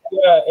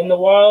 yeah, in the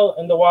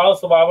wild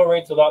survival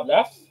rate's a lot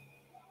less.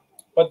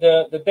 But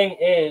the thing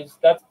is,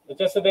 that's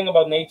just the thing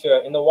about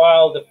nature. In the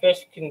wild, the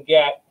fish can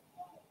get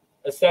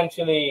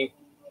essentially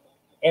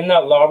in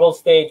that larval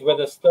stage where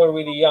they're still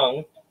really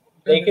young,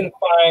 they can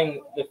find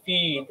the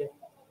feed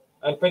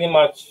and pretty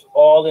much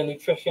all the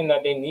nutrition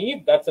that they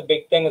need. That's a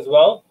big thing as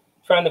well.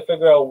 Trying to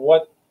figure out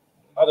what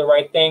are the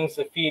right things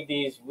to feed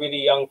these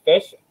really young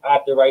fish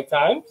at the right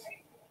times.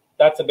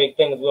 That's a big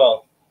thing as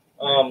well.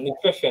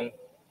 Nutrition,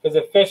 because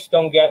if fish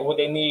don't get what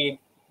they need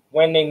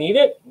when they need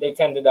it, they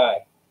tend to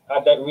die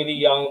at that really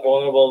young,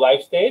 vulnerable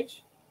life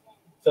stage.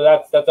 So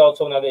that's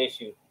also another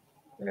issue.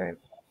 Right.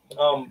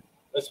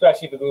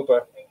 Especially for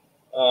grouper,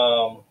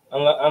 and a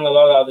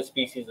lot of other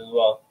species as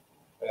well.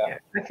 Yeah.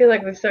 I feel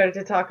like we've started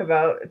to talk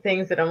about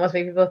things that almost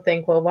make people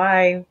think, well,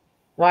 why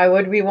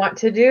would we want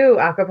to do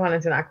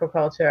aquaponics and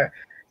aquaculture?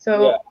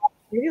 So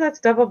maybe let's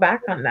double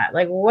back on that.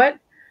 Like what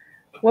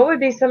would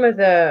be some of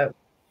the,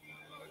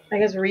 I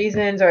guess,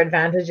 reasons or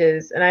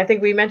advantages? And I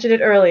think we mentioned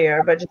it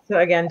earlier, but just to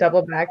again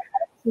double back,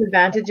 some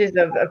advantages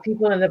of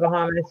people in the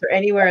Bahamas or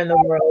anywhere in the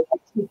world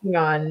taking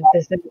on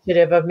this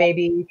initiative of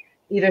maybe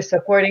either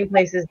supporting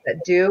places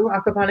that do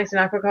aquaponics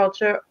and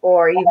aquaculture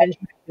or even trying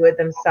to do it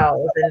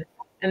themselves.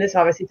 And this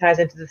obviously ties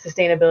into the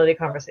sustainability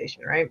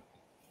conversation, right?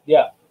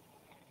 Yeah,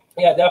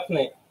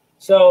 definitely.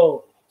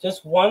 So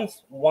just one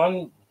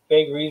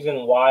big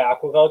reason why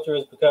aquaculture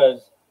is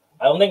because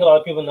I don't think a lot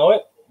of people know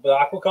it, but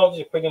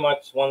aquaculture is pretty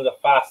much one of the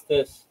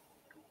fastest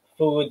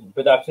food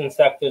production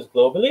sectors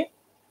globally.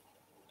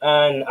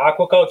 And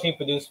aquaculture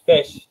produced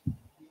fish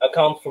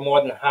accounts for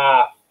more than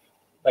half,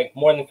 like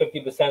more than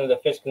 50% of the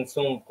fish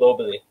consumed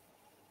globally.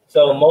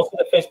 So most of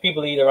the fish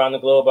people eat around the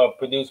globe are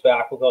produced by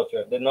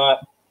aquaculture. They're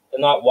not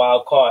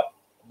wild caught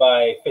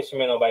by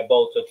fishermen or by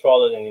boats or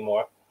trawlers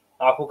anymore.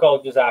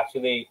 Aquaculture is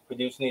actually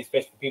producing these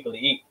fish for people to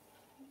eat.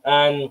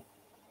 And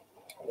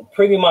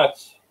pretty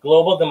much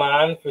global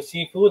demand for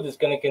seafood is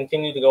going to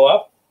continue to go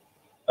up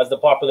as the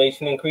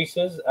population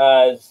increases,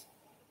 as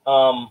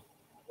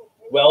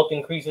wealth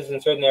increases in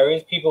certain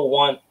areas. People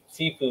want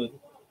seafood,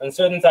 and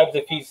certain types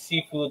of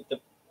seafood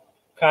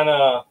kind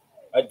of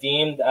are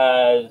deemed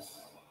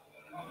as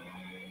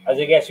I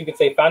guess you could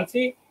say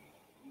fancy.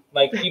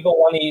 Like people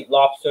want to eat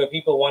lobster,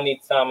 people want to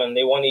eat salmon,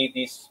 they want to eat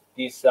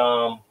these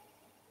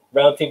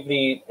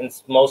relatively, in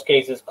most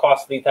cases,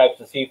 costly types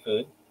of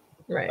seafood.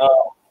 Right.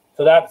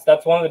 So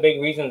that's one of the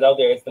big reasons out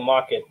there. It's the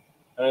market,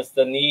 and it's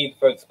the need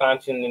for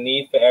expansion, the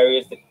need for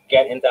areas to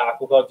get into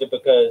aquaculture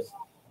because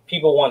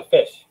people want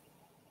fish,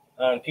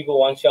 and people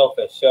want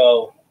shellfish.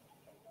 So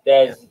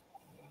there's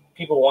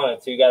people want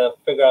it, so you got to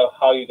figure out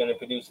how you're going to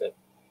produce it.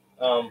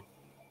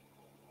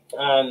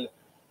 And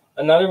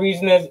another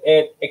reason is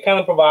it kind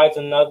of provides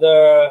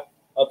another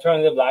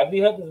alternative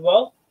livelihood as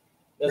well.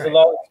 There's a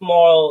lot of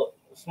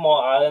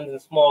small islands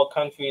and small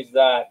countries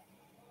that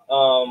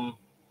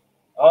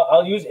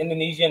I'll use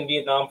Indonesia and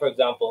Vietnam, for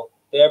example.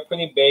 They're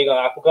pretty big on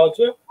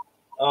aquaculture,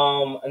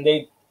 and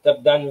they've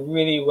done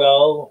really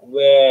well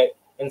with,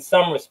 in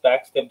some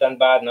respects, they've done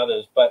bad in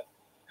others. But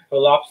for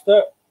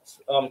lobster,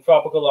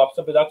 tropical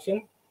lobster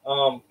production,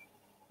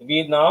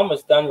 Vietnam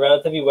has done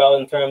relatively well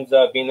in terms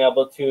of being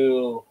able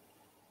to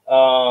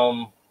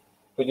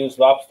produce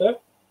lobster.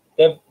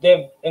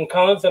 They've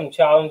encountered some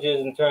challenges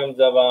in terms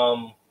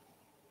of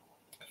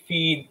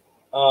feed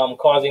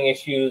causing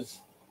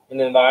issues in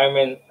the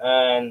environment,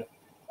 and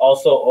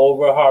also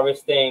over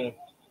harvesting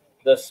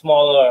the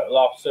smaller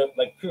lobster,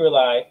 like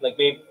purely, like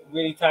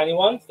really tiny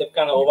ones. They've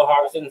kind of over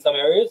harvested in some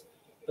areas,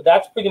 but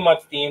that's pretty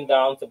much deemed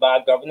down to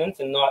bad governance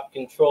and not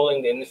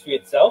controlling the industry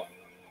itself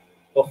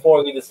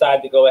before we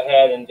decide to go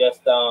ahead and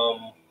just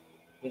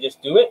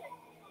do it.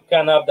 You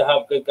kind of have to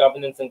have good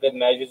governance and good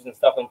measures and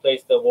stuff in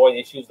place to avoid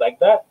issues like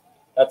that.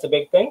 That's a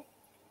big thing.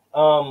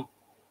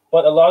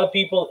 But a lot of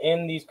people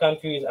in these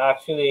countries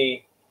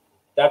actually,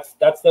 that's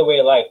their way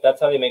of life. That's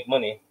how they make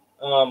money.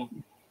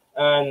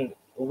 And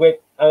with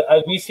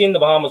as we see in the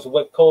Bahamas,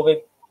 what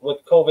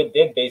COVID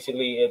did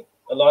basically,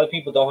 a lot of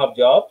people don't have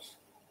jobs,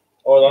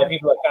 or a lot of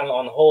people are kind of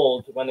on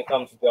hold when it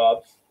comes to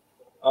jobs,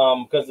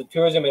 because the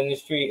tourism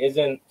industry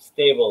isn't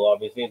stable.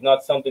 Obviously, it's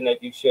not something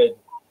that you should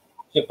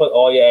put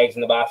all your eggs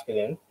in the basket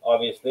in.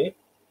 Obviously,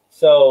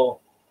 so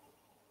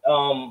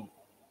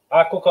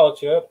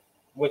aquaculture,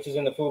 which is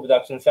in the food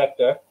production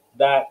sector,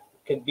 that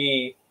could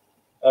be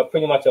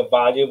pretty much a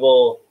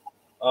valuable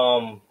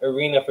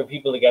arena for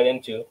people to get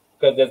into,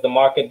 because there's the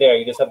market there.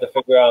 You just have to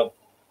figure out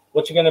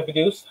what you're going to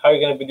produce, how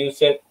you're going to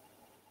produce it,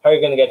 how you're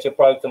going to get your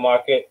product to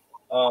market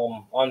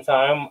on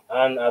time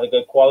and at a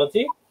good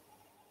quality.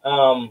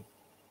 And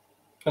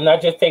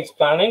that just takes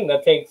planning,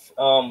 that takes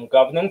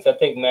governance, that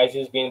takes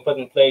measures being put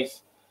in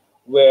place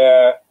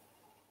where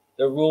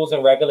the rules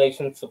and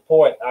regulations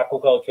support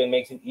aquaculture and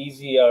makes it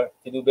easier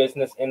to do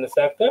business in the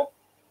sector.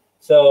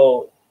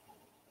 So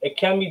it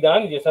can be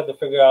done. You just have to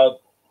figure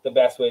out the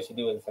best ways to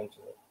do it,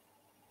 essentially.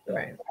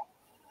 Right.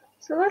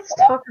 So let's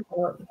talk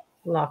about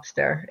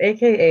lobster,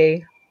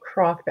 aka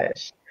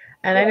crawfish.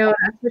 And I know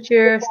that's what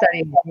you're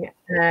studying.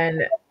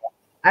 And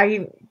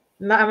I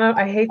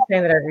I hate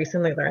saying that I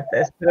recently learned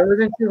this, but it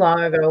wasn't too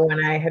long ago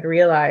when I had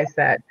realized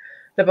that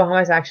the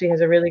Bahamas actually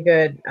has a really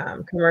good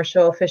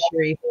commercial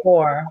fishery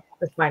for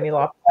the spiny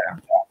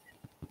lobster.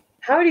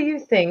 How do you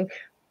think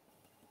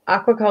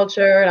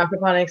aquaculture and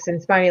aquaponics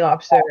and spiny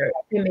lobster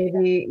can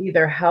maybe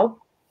either help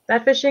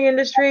that fishing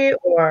industry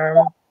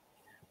or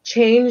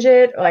change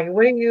it? Like,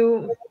 what do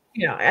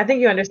you know, I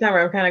think you understand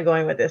where I'm kind of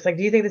going with this. Like,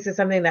 do you think this is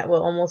something that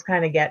will almost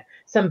kind of get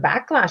some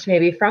backlash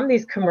maybe from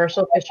these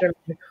commercial fishermen,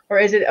 or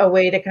is it a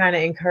way to kind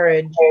of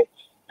encourage,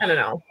 I don't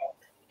know,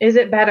 is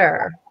it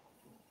better?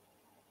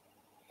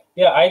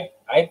 Yeah,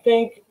 I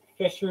think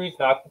fisheries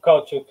and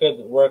aquaculture could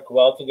work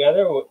well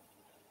together.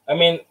 I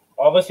mean,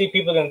 obviously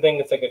people can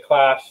think it's like a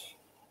clash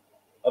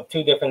of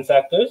two different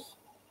sectors,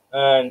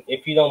 and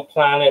if you don't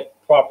plan it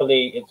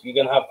properly, you're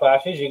gonna have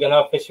clashes. You're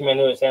gonna have fishermen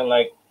who are saying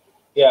like,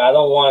 yeah, I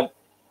don't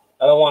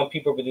want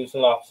people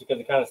producing lobster because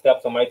it kind of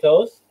steps on my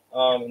toes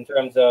in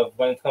terms of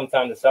when it comes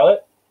time to sell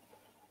it.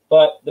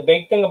 But the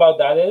big thing about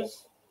that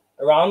is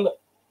around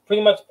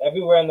pretty much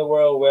everywhere in the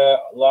world where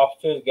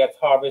lobsters gets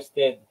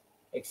harvested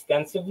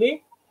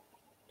extensively,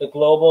 the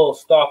global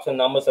stocks and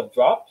numbers have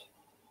dropped.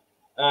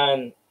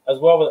 And as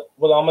well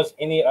with almost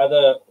any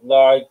other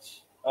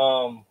large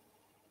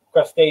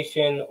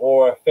crustacean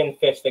or fin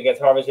fish that gets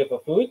harvested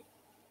for food,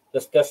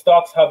 the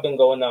stocks have been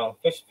going down.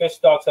 Fish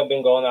stocks have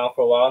been going down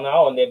for a while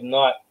now, and they've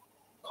not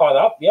caught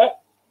up yet.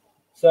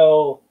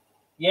 So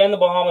yeah, in the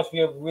Bahamas we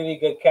have really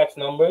good catch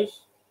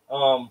numbers.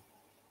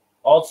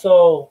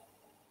 Also,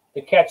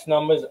 the catch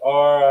numbers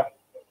are,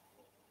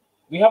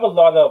 we have a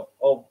lot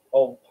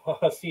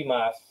of sea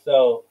mass,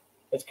 so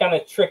it's kind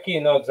of tricky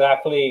to know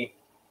exactly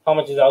how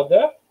much is out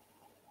there.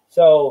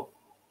 So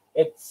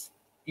it's,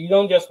 you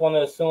don't just want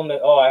to assume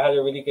that, oh, I had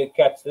a really good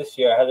catch this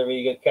year, I had a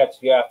really good catch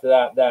the year after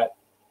that, that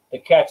the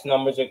catch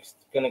numbers are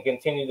going to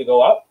continue to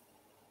go up.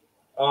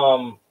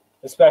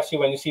 Especially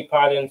when you see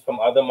patterns from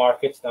other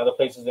markets and other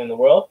places in the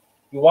world.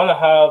 You want to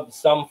have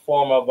some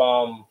form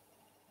of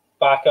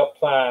backup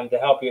plan to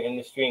help your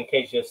industry in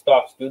case your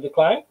stocks do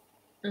decline.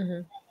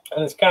 Mm-hmm.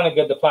 And it's kind of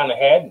good to plan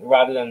ahead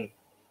rather than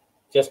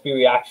just be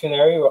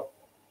reactionary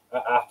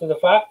after the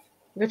fact.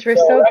 Which we're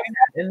so good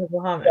at in the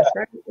Bahamas,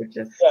 right? We're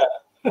just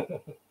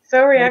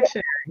so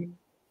reactionary.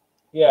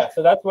 Yeah,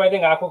 so that's where I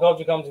think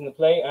aquaculture comes into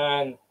play.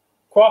 And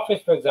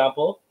crawfish, for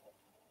example,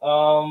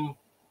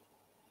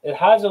 it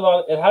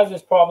has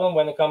this problem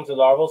when it comes to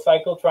larval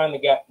cycle, trying to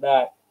get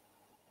that,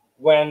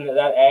 when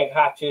that egg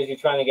hatches, you're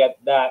trying to get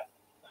that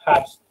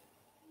hatched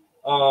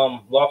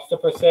lobster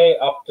per se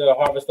up to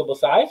harvestable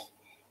size.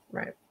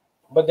 Right.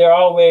 But there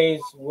are ways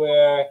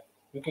where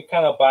you could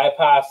kind of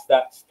bypass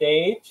that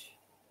stage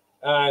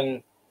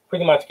and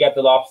pretty much get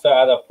the lobster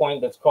at a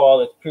point that's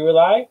called its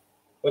puruli,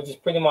 which is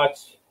pretty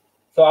much,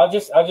 so I'll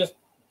just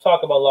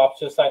talk about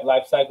lobster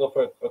life cycle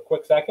for a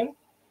quick second.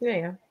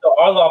 Yeah. So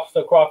our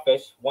lobster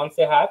crawfish, once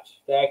they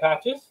hatch, the egg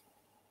hatches,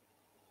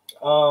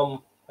 and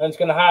it's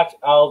gonna hatch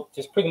out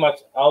just pretty much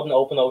out in the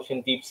open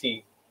ocean, deep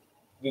sea.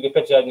 You can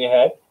picture that in your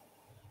head.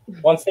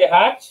 Once they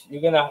hatch,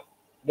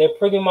 they're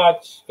pretty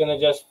much gonna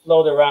just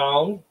float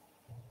around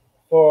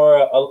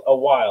for a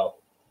while.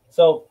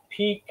 So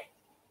peak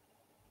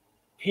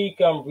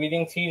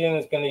breeding season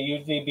is gonna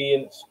usually be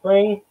in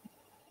spring.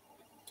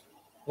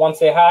 Once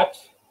they hatch,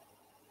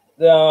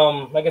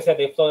 like I said,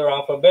 they float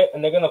around for a bit,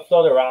 and they're gonna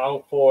float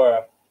around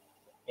for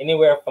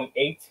anywhere from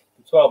 8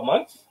 to 12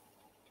 months.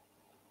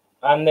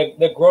 And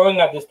they're growing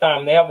at this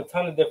time. They have a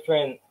ton of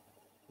different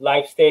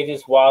life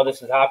stages while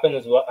this is happening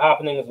as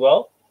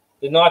well.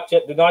 They're not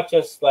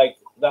just like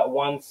that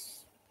one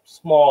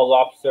small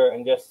lobster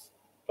and just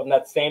from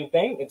that same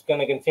thing. It's going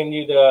to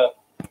continue to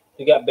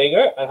get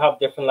bigger and have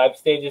different life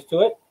stages to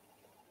it.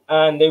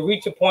 And they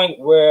reach a point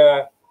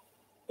where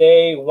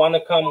they want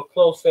to come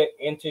closer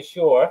into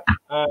shore.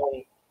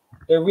 And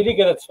they're really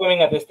good at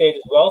swimming at this stage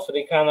as well. So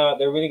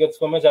they're really good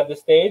swimmers at this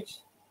stage.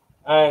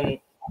 And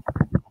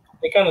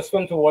they kind of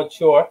swim towards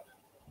shore.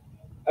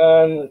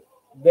 And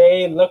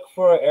they look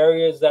for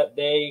areas that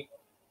they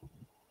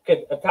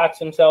could attach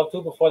themselves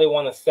to before they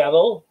want to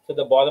settle to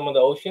the bottom of the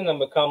ocean and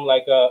become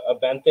like a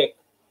benthic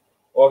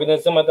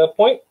organism at that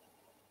point.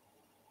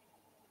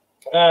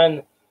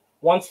 And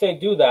once they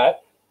do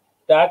that,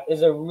 that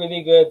is a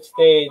really good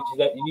stage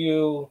that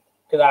you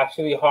could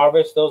actually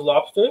harvest those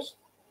lobsters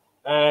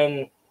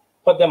and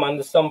put them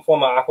under some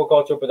form of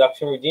aquaculture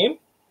production regime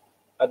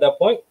at that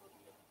point,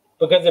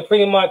 because they're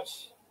pretty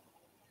much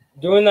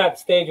during that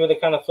stage where they're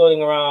kind of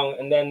floating around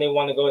and then they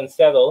want to go and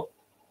settle.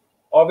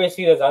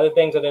 Obviously, there's other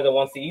things that they're the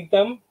ones to eat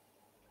them.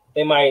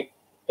 They're going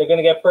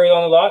to get preyed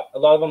on a lot. A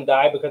lot of them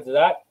die because of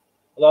that.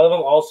 A lot of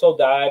them also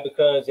die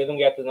because they don't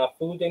get enough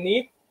food they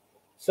need.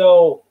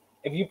 So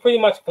if you pretty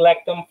much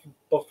collect them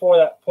before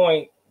that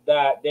point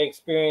that they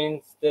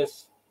experience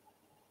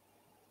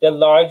the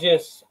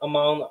largest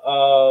amount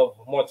of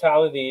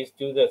mortalities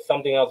due to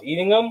something else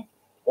eating them,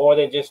 or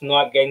they're just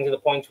not getting to the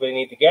point where they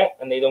need to get,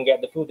 and they don't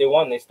get the food they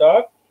want, and they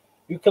starve.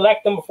 You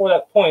collect them before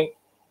that point,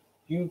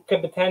 you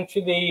could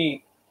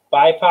potentially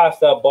bypass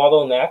that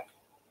bottleneck,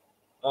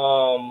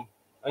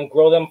 and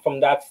grow them from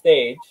that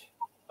stage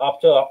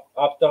up to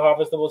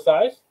harvestable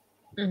size.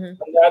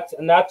 Mm-hmm.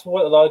 And that's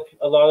what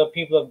a lot of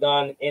people have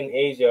done in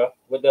Asia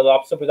with their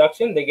lobster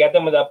production. They get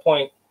them at that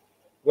point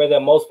where they're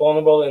most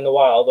vulnerable in the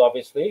wild,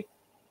 obviously,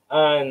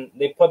 and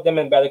they put them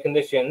in better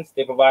conditions.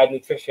 They provide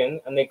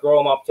nutrition, and they grow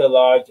them up to a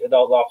large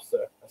adult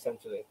lobster,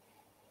 essentially.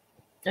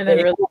 And then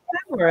release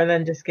them, or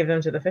then just give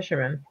them to the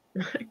fishermen?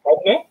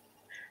 Okay.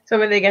 So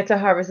when they get to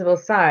harvestable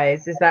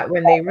size, is that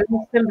when they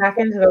release them back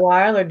into the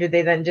wild, or do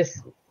they then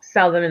just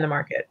sell them in the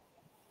market?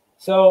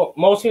 So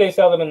mostly they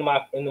sell them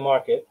in the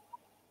market.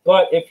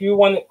 But if you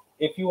want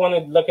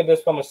to look at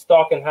this from a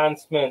stock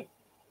enhancement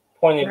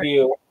point of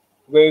view,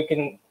 where you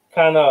can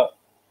kind of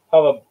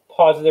have a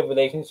positive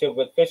relationship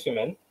with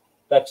fishermen,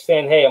 that's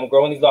saying, hey, I'm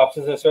growing these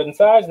lobsters at a certain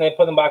size, and I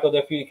put them back out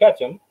there for you to catch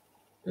them.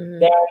 Mm-hmm.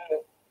 Then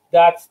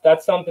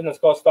that's something that's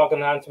called stock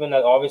enhancement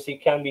that obviously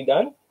can be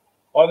done.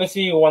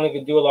 Obviously, you want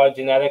to do a lot of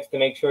genetics to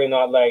make sure you're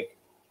not like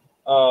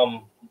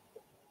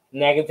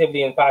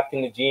negatively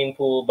impacting the gene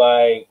pool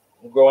by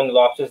growing the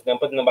lobsters and then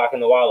putting them back in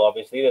the wild.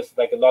 Obviously, there's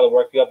like a lot of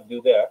work you have to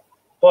do there,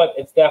 but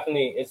it's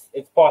definitely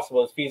it's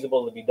possible, it's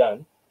feasible to be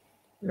done.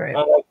 Right.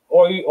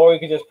 Or you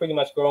could just pretty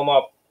much grow them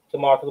up to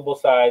marketable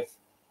size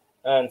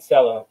and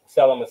sell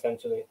them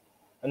essentially.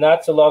 And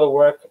that's a lot of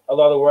work.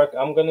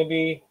 I'm gonna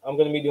be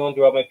doing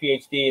throughout my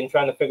PhD and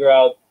trying to figure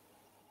out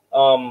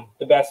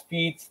the best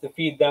feeds to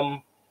feed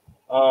them.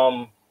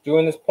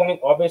 During this point,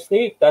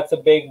 obviously, that's a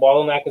big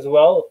bottleneck as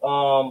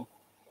well.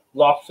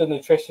 Lobster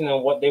nutrition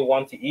and what they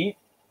want to eat,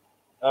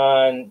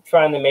 and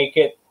trying to make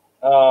it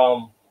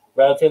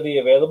relatively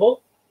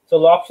available. So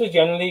lobsters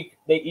generally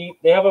they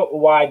have a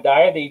wide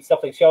diet. They eat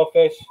stuff like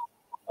shellfish.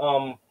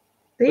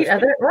 They eat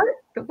other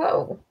what?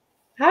 Whoa!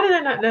 How did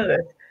I not know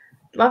this?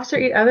 Lobster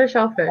eat other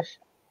shellfish.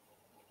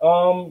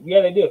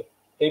 Yeah, they do.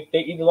 They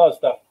eat a lot of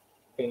stuff,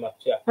 pretty much.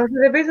 Yeah. Oh, so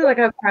they're basically like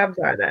how crabs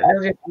are then.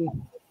 They'll just eat.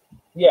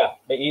 Yeah,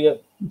 they eat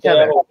it. They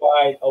have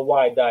a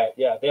wide diet.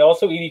 Yeah, they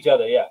also eat each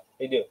other. Yeah,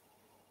 they do.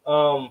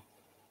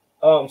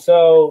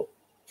 So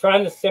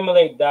trying to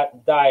simulate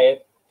that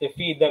diet to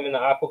feed them in the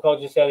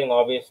aquaculture setting,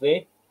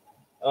 obviously,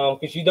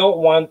 because you don't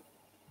want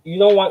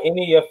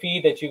any of your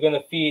feed that you're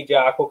gonna feed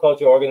your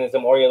aquaculture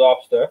organism or your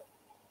lobster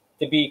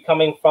to be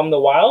coming from the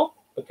wild,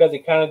 because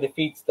it kind of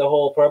defeats the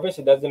whole purpose.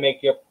 It doesn't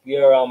make your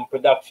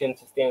production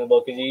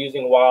sustainable because you're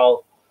using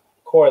wild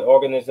caught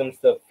organisms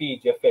to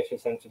feed your fish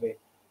essentially.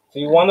 So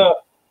you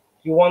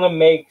wanna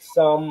make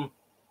some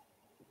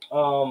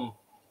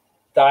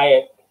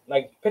diet,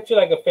 like picture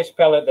like a fish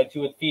pellet that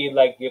you would feed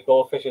like your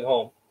goldfish at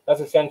home.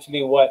 That's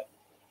essentially what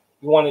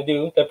you want to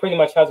do. That pretty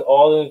much has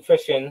all the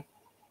nutrition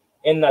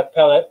in that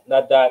pellet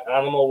that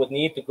animal would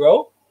need to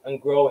grow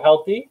and grow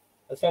healthy,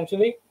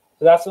 essentially.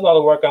 So that's a lot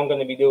of work I'm going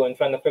to be doing,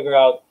 trying to figure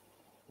out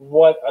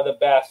what are the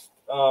best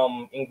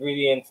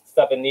ingredients,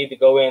 stuff that need to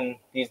go in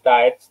these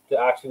diets to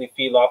actually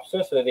feed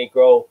lobsters so that they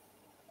grow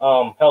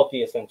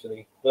healthy,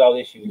 essentially, without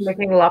issues.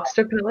 Making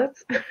lobster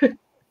pellets?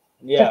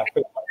 Yeah,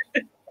 pretty much.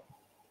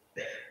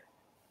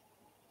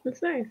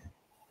 That's nice.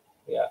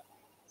 Yeah.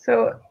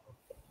 So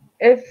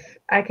if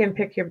I can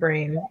pick your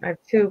brain, I have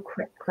two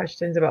quick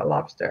questions about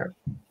lobster,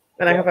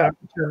 and I hope I don't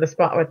put you on the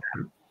spot with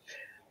them.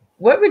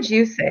 What would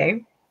you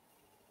say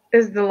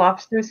is the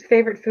lobster's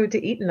favorite food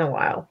to eat in the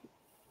wild?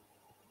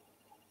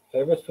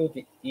 Favorite food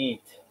to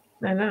eat?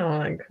 I know,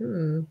 like,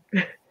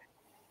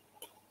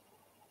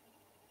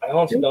 I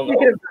honestly don't know.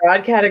 Think of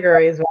broad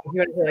categories, if you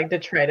want to say like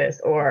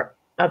detritus or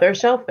other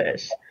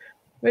shellfish.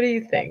 What do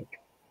you think?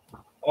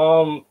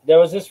 There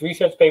was this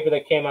research paper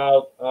that came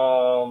out.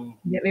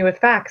 Get me with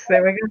facts.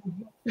 There we go.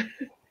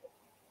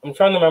 I'm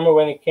trying to remember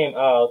when it came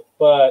out,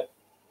 but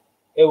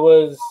it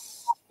was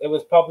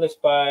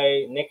published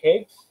by Nick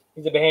Higgs.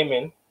 He's a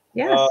Bahamian.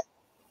 Yes.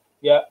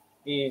 Yeah,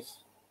 he's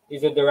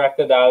a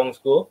director at the Island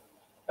School,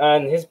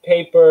 and his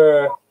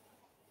paper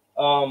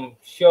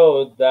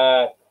showed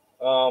that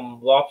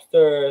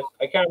lobsters.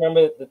 I can't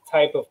remember the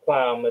type of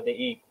clam that they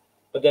eat,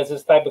 but there's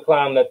this type of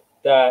clam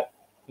that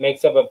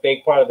makes up a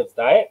big part of its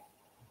diet.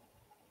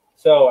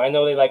 So I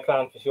know they like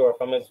clam for sure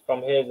from his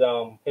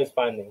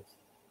findings.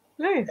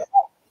 Nice.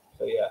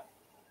 So yeah.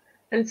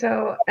 And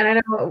I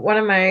know one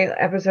of my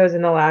episodes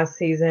in the last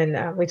season,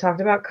 we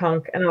talked about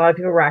conch, and a lot of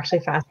people were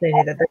actually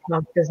fascinated that the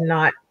conch does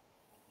not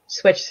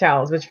switch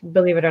shells, which,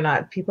 believe it or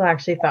not, people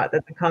actually thought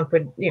that the conch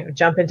would,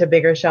 jump into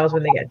bigger shells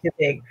when they get too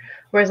big.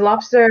 Whereas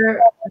lobster,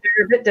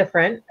 they're a bit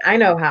different. I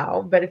know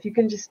how, but if you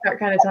can just start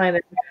kind of telling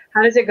them,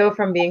 how does it go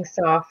from being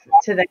soft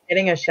to then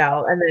getting a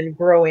shell and then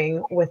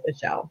growing with the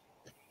shell?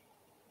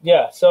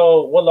 Yeah,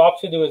 so what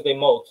lobster do is they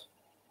molt.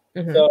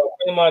 Mm-hmm. So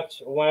pretty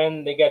much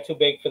when they get too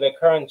big for their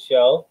current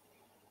shell,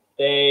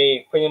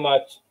 they pretty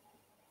much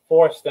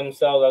force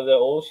themselves out of their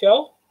old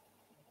shell.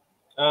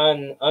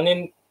 And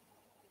in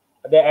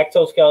their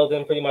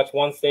exoskeleton, pretty much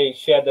once they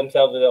shed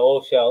themselves of their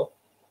old shell,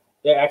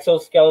 their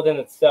exoskeleton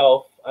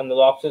itself and the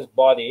lobster's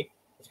body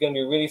is going to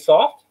be really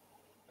soft.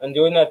 And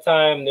during that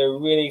time, they're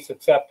really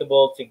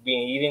susceptible to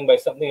being eaten by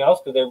something else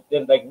because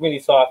they're like really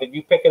soft. If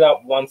you pick it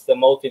up once they're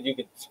molted, you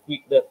could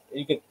squeak that.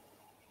 You could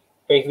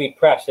basically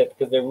press it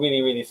because they're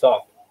really, really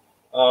soft.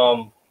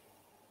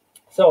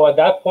 So at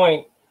that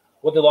point,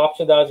 what the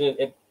lobster does is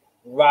it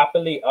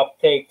rapidly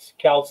uptakes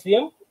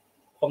calcium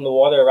from the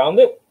water around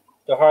it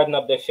to harden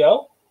up the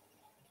shell.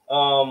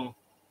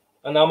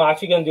 And I'm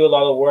actually going to do a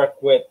lot of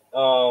work with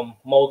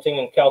molting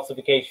and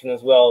calcification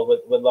as well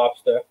with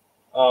lobster.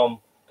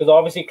 Because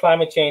obviously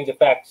climate change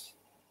affects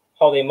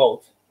how they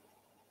molt,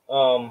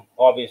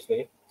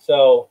 obviously.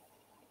 So,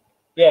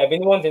 yeah, if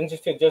anyone's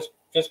interested,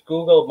 just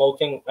Google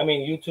molting. I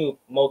mean, YouTube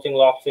molting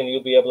lobster, and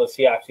you'll be able to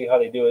see actually how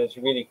they do it. It's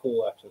really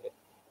cool, actually.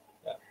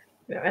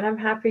 Yeah. And I'm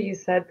happy you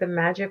said the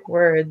magic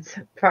words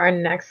for our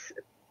next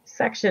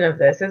section of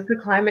this is the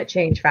climate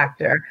change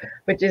factor,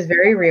 which is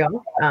very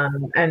real,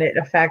 and it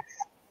affects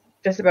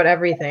just about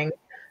everything.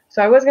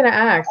 So I was going to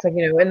ask, like,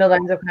 in the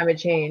lens of climate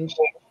change,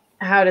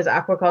 how does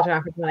aquaculture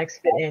and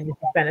aquaponics fit in? If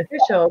it's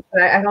beneficial,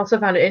 but I also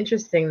found it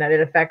interesting that it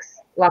affects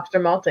lobster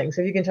molting.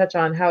 So if you can touch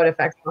on how it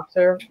affects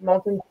lobster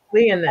molting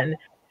quickly, and then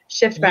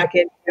shift back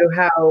into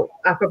how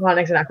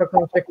aquaponics and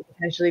aquaculture could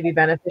potentially be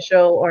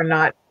beneficial or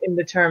not in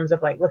the terms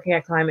of like looking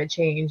at climate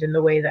change and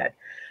the way that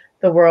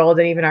the world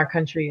and even our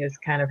country is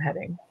kind of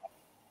heading.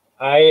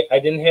 I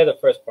didn't hear the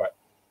first part.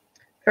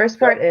 First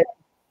part is,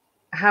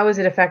 how is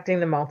it affecting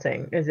the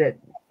molting? Is it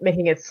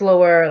making it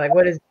slower? Like,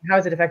 how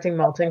is it affecting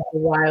molting for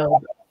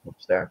wild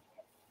lobster?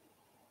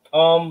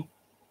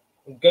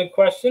 Good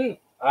question.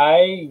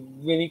 I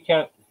really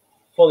can't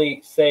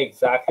fully say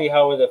exactly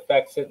how it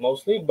affects it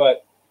mostly,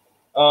 but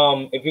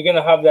if you're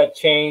gonna have that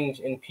change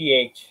in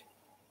pH,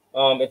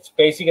 it's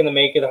basically gonna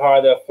make it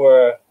harder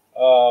for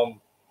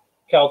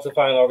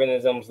calcifying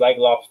organisms like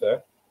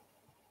lobster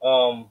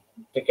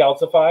to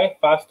calcify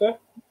faster,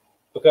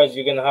 because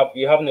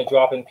you're having a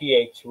drop in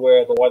pH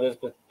where the water is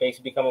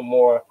basically becoming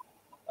more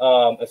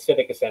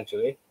acidic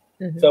essentially.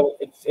 Mm-hmm. So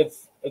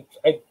it's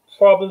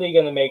probably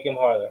going to make him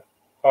harder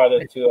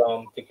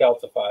to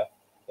calcify.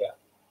 Yeah.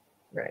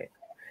 Right.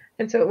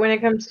 And so when it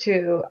comes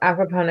to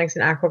aquaponics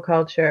and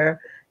aquaculture,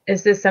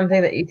 is this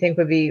something that you think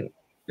would be,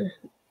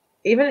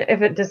 even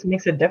if it just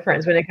makes a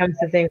difference when it comes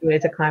to things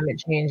related to climate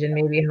change and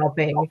maybe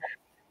helping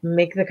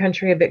make the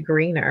country a bit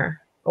greener,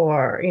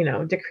 or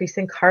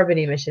decreasing carbon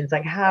emissions?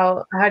 Like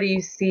how do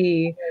you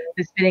see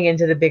this fitting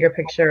into the bigger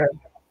picture of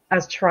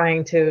us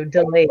trying to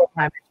delay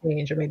climate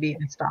change or maybe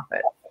even stop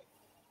it?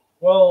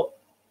 Well,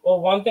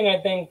 one thing I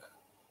think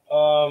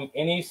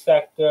any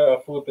sector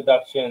of food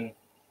production,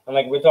 and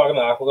like we're talking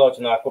about aquaculture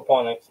and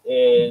aquaponics,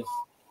 is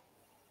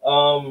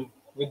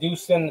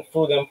reducing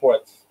food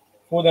imports.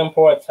 Food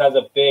imports has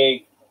a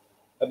big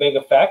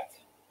effect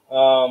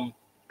when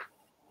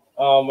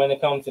it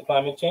comes to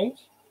climate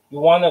change. You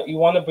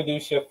want to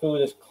produce your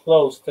food as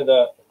close to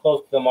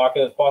the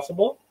market as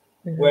possible,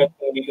 mm-hmm. where it's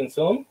going to be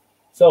consumed.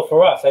 So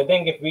for us, I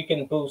think if we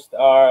can boost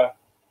our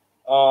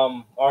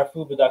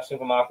food production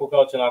from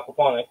aquaculture and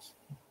aquaponics,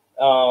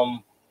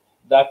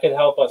 that could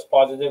help us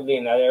positively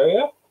in that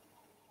area.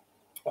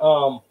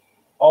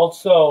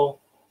 Also,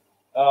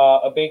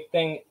 a big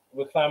thing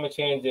with climate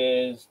change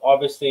is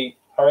obviously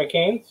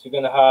hurricanes. You're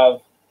going to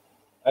have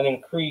an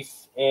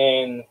increase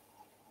in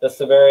the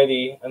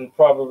severity and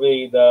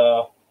probably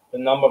the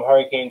number of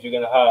hurricanes you're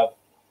going to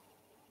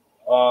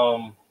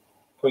have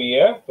per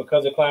year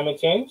because of climate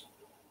change.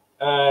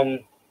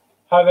 And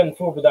having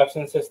food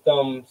production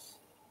systems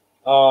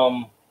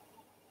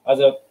as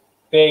a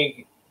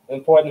big,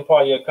 important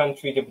part of your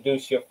country to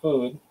produce your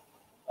food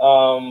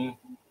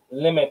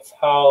limits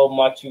how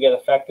much you get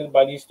affected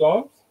by these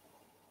storms.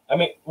 I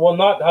mean, well,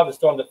 not how the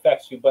storm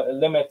affects you, but it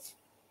limits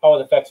how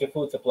it affects your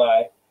food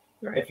supply.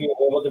 Right. If you're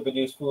able to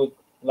produce food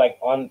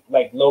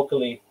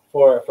locally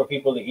for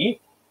people to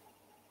eat.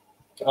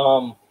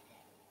 So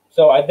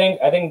I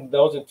think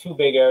those are two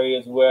big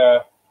areas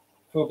where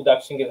food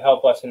production can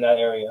help us in that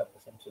area,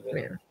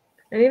 essentially. Yeah.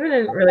 And even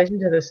in relation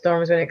to the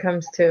storms, when it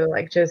comes to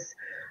like just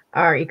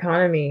our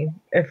economy,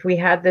 if we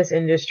had this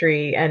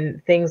industry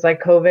and things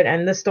like COVID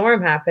and the storm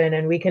happen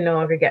and we can no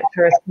longer get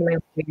tourists coming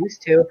like we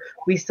used to,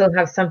 we still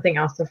have something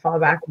else to fall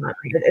back on.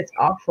 It's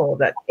awful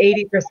that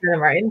 80%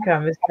 of our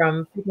income is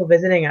from people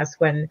visiting us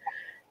when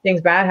things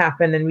bad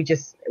happen, and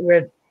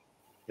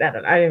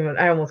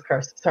I almost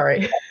cursed,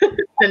 sorry.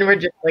 And we're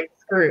just like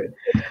screwed.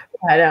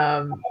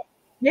 But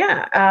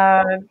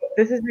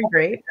this has been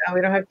great.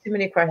 We don't have too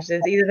many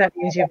questions. Either that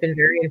means you've been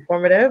very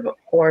informative,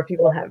 or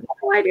people have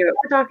no idea what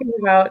we're talking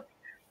about.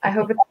 I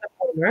hope it's not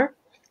over.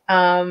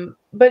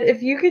 But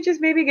if you could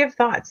just maybe give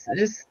thoughts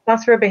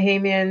for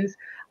Bahamians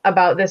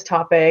about this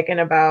topic and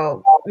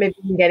about maybe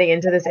getting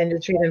into this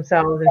industry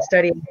themselves and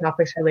studying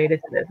topics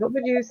related to this, what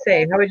would you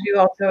say? How would you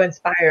also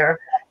inspire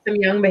some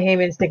young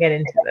Bahamians to get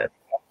into this?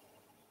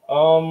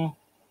 I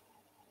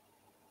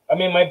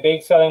mean, my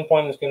big selling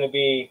point is going to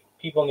be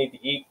people need to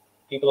eat.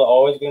 People are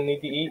always going to need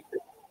to eat.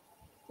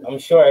 I'm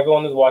sure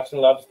everyone who's watching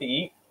loves to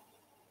eat.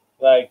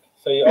 So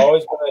you're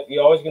always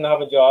gonna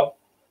have a job,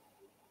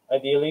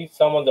 ideally.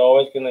 Someone's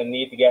always going to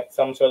need to get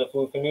some sort of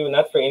food from you, and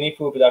that's for any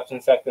food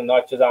production sector,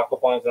 not just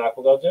aquaponics and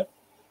aquaculture.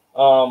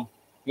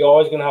 You're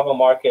always going to have a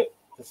market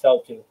to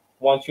sell to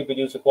once you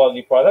produce a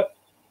quality product,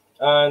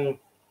 and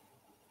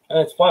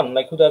it's fun.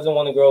 Like, who doesn't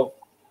want to grow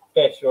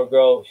fish or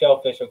grow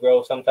shellfish or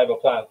grow some type of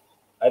plant?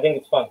 I think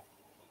it's fun.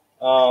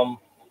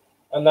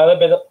 Another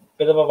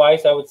bit of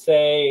advice I would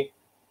say,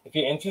 if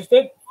you're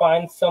interested,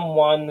 find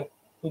someone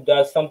who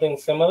does something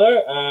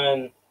similar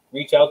and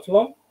reach out to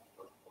them.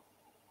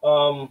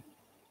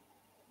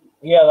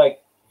 Yeah,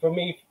 like for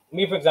me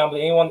for example,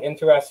 anyone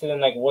interested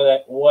in like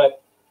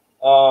what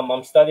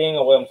I'm studying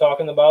or what I'm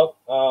talking about,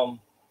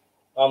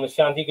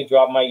 Lashanti could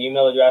drop my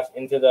email address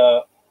into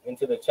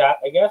the chat,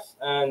 I guess,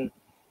 and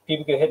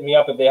people can hit me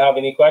up if they have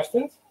any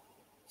questions.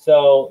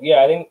 So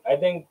yeah, I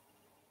think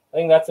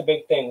that's a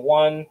big thing.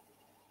 One,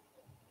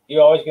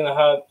 you're always going to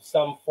have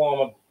some form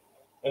of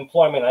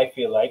employment, I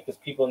feel like, because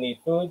people need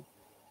food.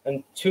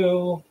 And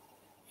two,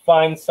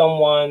 find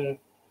someone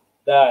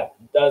that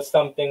does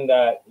something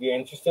that you're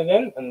interested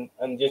in,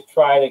 and just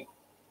try to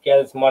get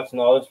as much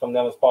knowledge from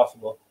them as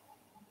possible.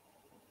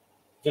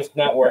 Just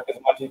network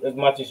as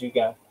much as you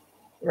can.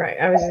 Right.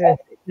 I was just gonna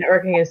say,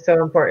 networking is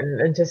so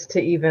important, and just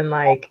to even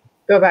like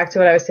go back to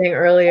what I was saying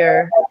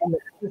earlier in the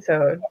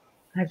episode.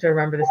 I have to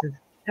remember this is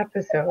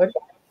episode.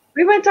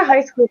 We went to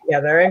high school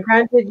together, and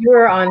granted, you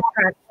were on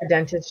track for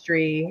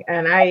dentistry,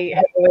 and I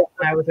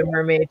was a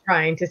mermaid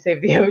trying to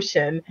save the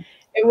ocean.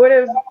 It would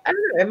have, I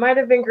don't know, it might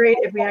have been great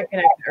if we had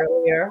connected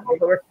earlier,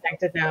 but we're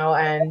connected now,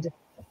 and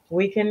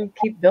we can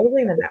keep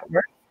building the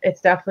network.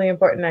 It's definitely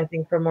important, I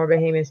think, for more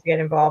Bahamians to get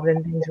involved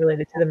in things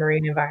related to the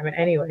marine environment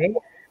anyway.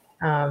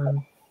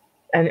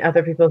 And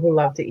other people who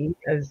love to eat,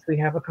 as we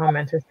have a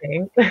commenter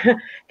saying,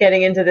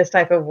 getting into this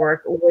type of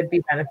work would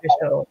be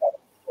beneficial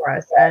for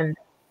us. And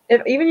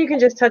if even you can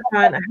just touch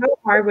on how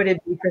hard would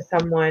it be for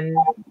someone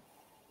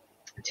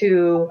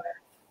to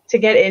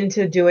get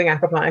into doing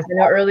aquaponics? I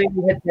know earlier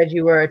you had said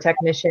you were a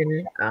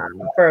technician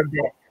for a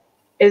bit.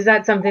 Is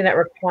that something that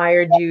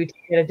required you to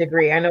get a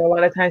degree? I know a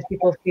lot of times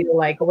people feel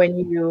like when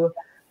you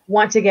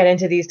want to get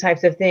into these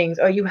types of things,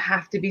 oh, you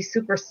have to be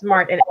super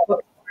smart and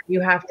you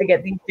have to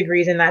get these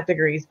degrees and that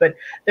degrees. But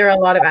there are a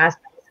lot of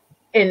aspects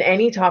in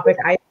any topic,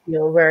 I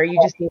feel, where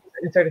you just need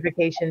certain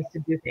certifications to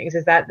do things.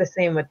 Is that the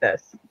same with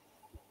this?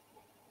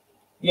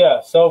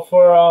 Yeah, so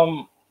for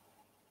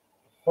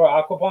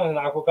aquaponics and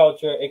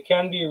aquaculture, it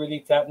can be really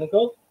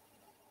technical,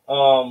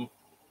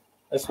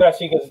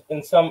 especially because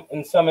in some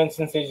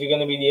instances you're going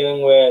to be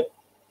dealing with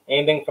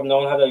anything from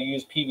knowing how to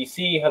use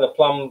PVC, how to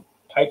plumb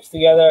pipes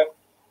together,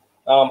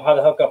 how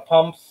to hook up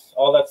pumps,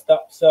 all that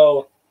stuff.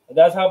 So it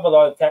does have a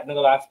lot of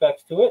technical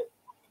aspects to it.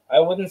 I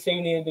wouldn't say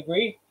you need a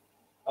degree.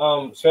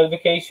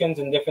 Certifications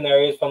in different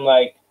areas from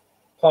like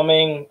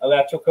plumbing,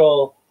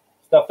 electrical,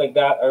 stuff like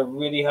that are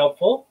really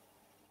helpful.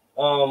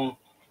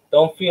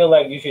 Don't feel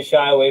like you should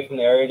shy away from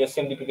the area just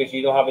simply because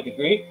you don't have a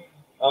degree.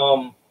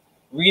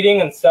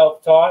 Reading and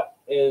self-taught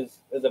is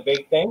a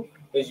big thing.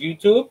 There's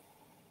YouTube.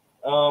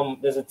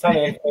 There's a ton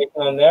of information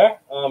on there.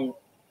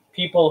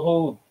 People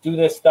who do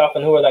this stuff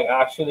and who are like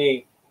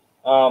actually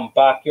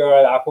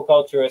backyard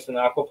aquaculturists and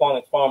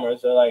aquaponics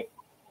farmers are like,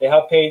 they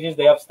have pages,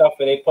 they have stuff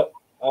where they put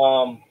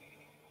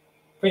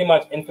pretty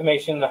much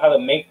information on how to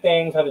make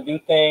things, how to do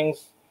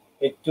things.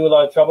 They do a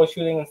lot of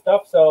troubleshooting and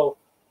stuff. So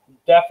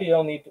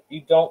definitely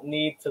you don't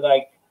need to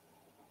like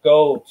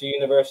go to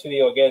university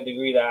or get a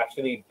degree to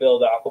actually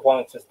build an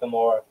aquaponics system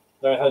or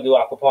learn how to do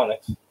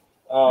aquaponics.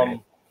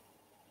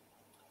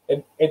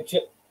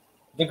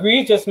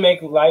 Degrees just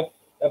make life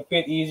a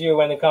bit easier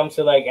when it comes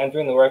to like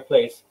entering the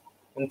workplace.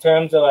 In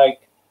terms of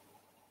like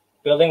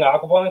building an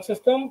aquaponics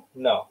system,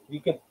 no,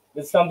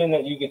 it's something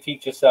that you could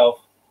teach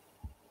yourself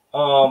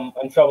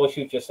and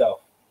troubleshoot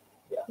yourself.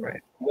 Yeah,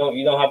 right.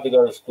 You don't have to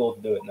go to school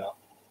to do it now.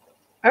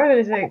 I was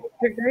going to say,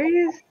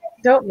 degrees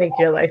don't make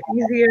your life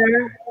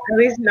easier, at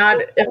least not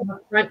on the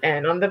front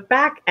end. On the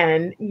back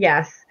end,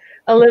 yes,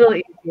 a little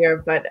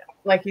easier, but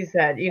like you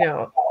said, you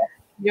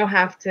don't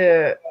have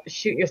to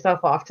shoot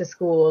yourself off to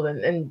school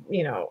and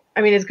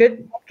I mean, it's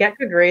good, get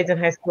good grades in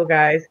high school,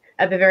 guys.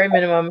 At the very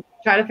minimum,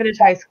 try to finish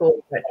high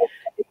school, but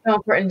it's so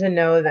important to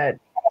know that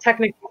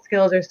technical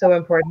skills are so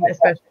important,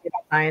 especially in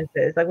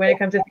sciences. Like when it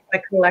comes to things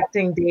like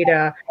collecting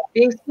data,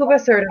 being scuba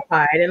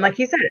certified, and like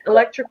he said,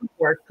 electrical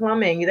work,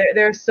 plumbing.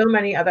 There are so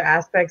many other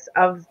aspects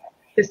of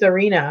this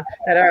arena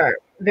that are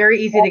very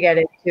easy to get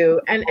into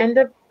and end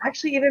up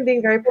actually even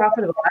being very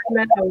profitable. I've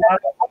met a lot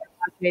of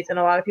classmates and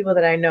a lot of people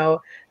that I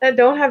know that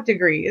don't have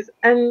degrees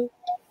and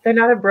they're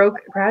not a broke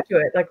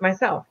graduate like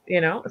myself,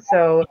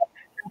 So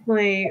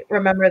definitely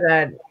remember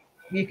that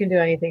you can do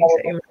anything you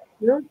say you must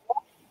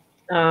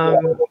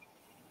do.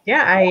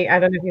 Yeah, I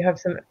don't know if you have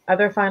some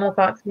other final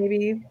thoughts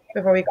maybe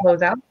before we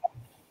close out.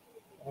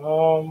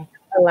 The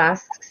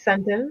last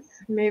sentence,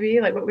 maybe,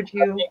 like what would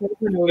you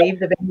leave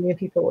the Bahamian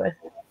people with?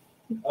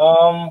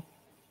 I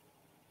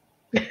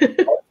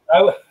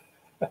would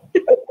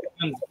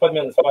put me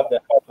on the spot there.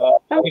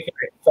 We can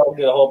talk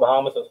to the whole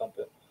Bahamas or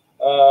something.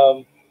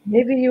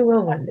 Maybe you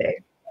will one day.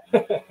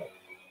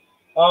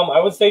 I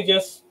would say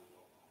just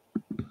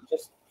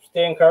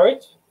stay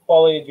encouraged,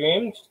 follow your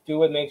dreams, do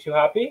what makes you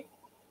happy,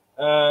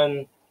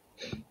 and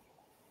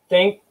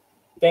think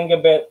a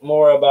bit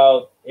more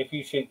about if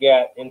you should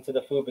get into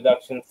the food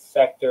production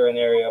sector and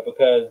area,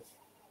 because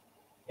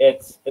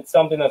it's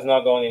something that's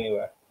not going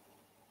anywhere.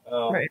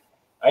 Right.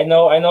 I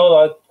know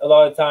a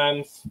lot of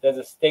times there's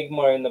a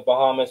stigma in the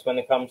Bahamas when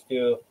it comes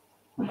to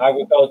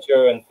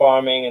agriculture and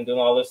farming and doing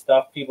all this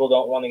stuff. People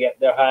don't want to get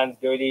their hands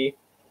dirty.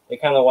 They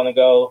kind of want to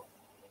go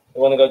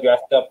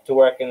dressed up to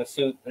work in a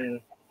suit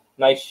and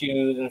nice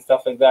shoes and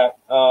stuff like that.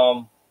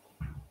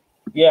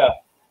 Yeah,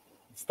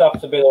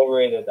 stuff's a bit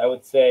overrated. I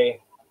would say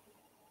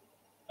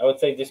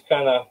just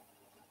kind of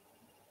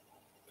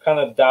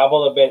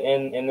dabble a bit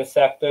in the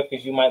sector,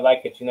 because you might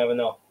like it. You never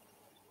know.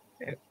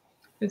 Okay.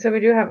 And so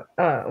we do have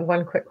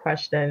one quick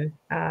question.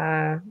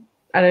 I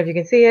don't know if you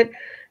can see it.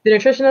 The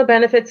nutritional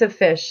benefits of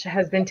fish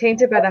has been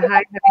tainted by the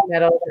high heavy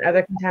metals and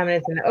other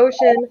contaminants in the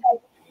ocean.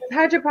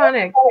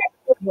 Hydroponics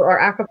or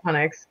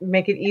aquaponics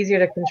make it easier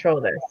to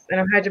control this. I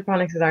know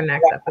hydroponics is our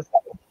next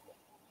episode.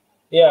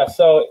 Yeah,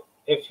 so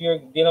if you're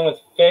dealing with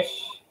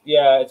fish,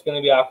 yeah, it's going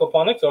to be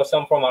aquaponics or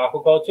some form of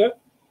aquaculture.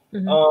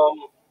 Mm-hmm.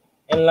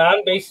 In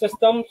land-based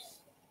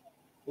systems,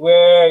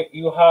 where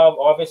you have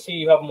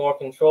more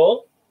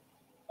control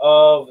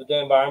of the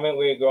environment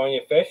where you're growing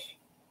your fish,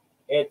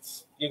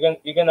 you're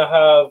gonna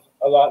have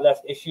a lot less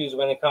issues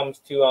when it comes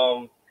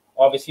to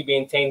obviously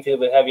being tainted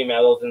with heavy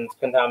metals and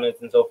contaminants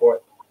and so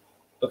forth,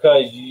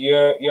 because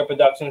your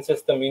production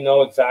system, you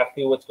know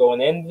exactly what's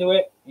going into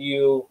it.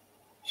 You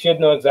should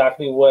know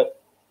exactly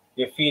what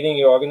you're feeding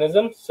your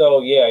organisms.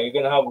 So yeah, you're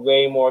gonna have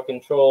way more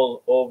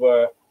control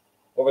over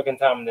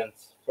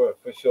contaminants for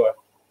sure,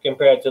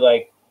 compared to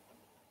like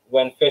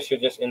when fish are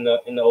just in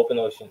the open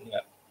ocean.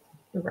 Yeah.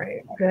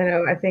 Right.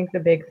 I think the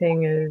big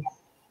thing is,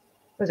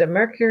 was it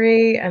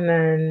mercury, and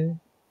then,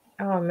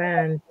 oh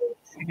man,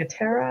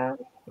 Cigatera?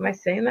 Am I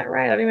saying that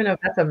right? I don't even know if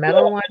that's a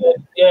metal one.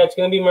 Yeah, it's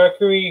gonna be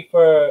mercury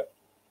for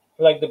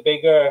like the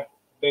bigger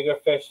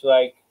fish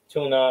like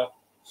tuna,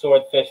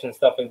 swordfish, and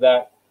stuff like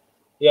that.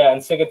 Yeah,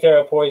 and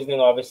Cigatera poisoning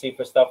obviously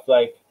for stuff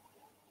like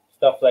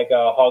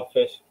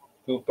hogfish,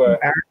 grouper,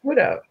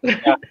 barracuda.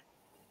 Yeah.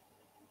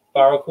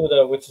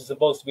 Barracuda, which is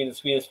supposed to be the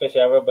sweetest fish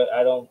ever, but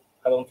I don't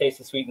taste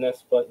the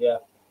sweetness. But yeah.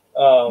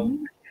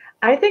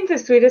 I think the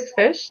sweetest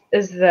fish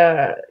is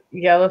the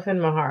yellowfin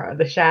mahara,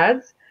 the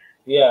shads.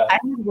 Yeah. I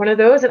had one of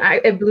those, and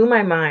it blew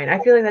my mind. I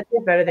feel like that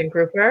tastes better than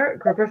grouper.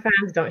 Grouper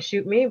fans, don't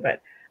shoot me,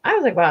 but I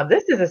was like, wow,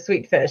 this is a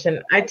sweet fish.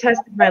 And I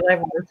tested my life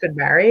once with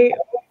Barry.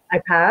 I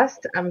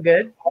passed. I'm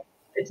good.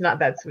 It's not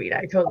that sweet.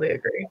 I totally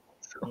agree.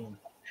 So,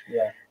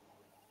 yeah.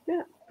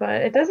 Yeah,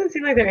 but it doesn't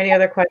seem like there are any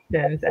other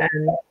questions.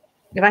 And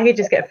if I could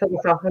just get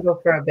philosophical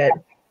for a bit,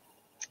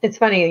 it's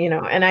funny,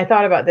 and I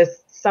thought about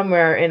this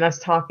somewhere in us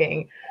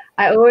talking.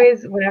 I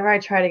always, whenever I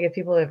try to give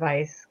people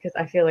advice, because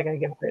I feel like I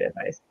give great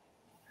advice,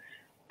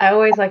 I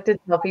always like to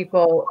tell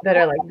people that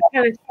are like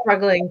kind of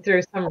struggling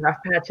through some rough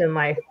patch in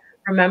life,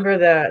 remember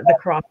the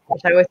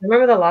crawfish. I always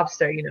remember the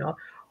lobster,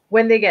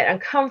 when they get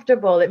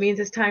uncomfortable, it means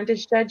it's time to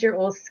shed your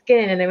old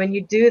skin. And then when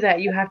you do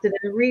that, you have to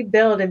then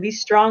rebuild and be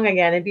strong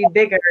again and be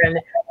bigger. And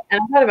I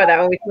thought about that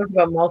when we talked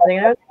about molting.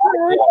 And I was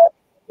like, oh,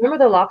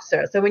 remember the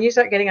lobster. So when you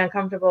start getting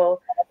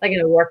uncomfortable, like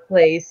in a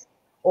workplace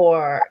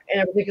or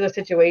in a particular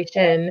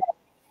situation,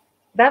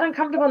 that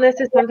uncomfortableness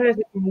is sometimes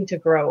what you need to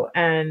grow.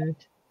 And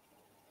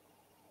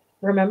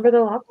remember the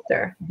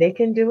lobster. They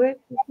can do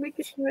it. We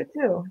can do it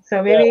too.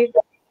 So maybe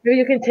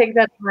you can take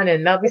that on,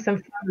 and that'll be some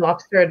fun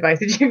lobster advice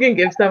that you can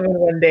give someone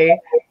one day.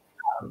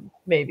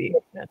 Maybe.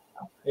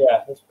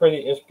 Yeah, it's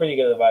pretty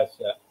good advice.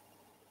 Yeah.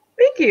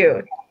 Thank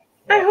you.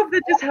 I hope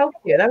that just helped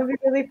you. That would be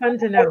really fun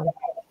to know.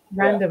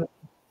 Random.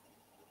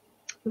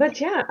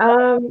 But yeah,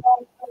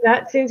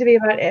 that seems to be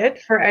about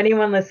it for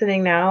anyone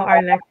listening now.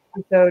 Our next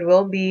episode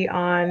will be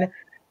on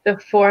the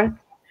 4th.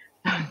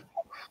 I'm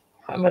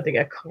about to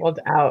get called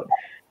out.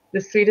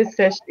 The sweetest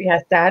fish.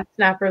 Yes, dad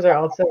snappers are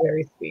also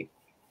very sweet.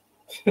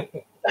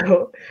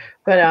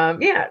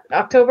 October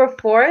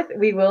 4th,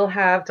 we will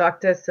have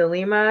Dr.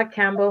 Salima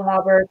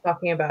Campbell-Hobber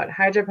talking about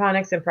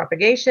hydroponics and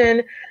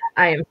propagation.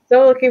 I am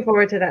so looking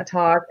forward to that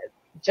talk.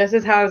 Just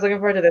as how I was looking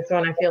forward to this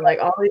one, I feel like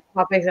all these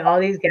topics and all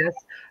these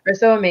guests are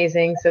so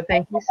amazing. So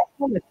thank you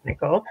so much,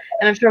 Michael.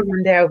 And I'm sure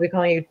one day I will be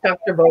calling you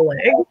Dr.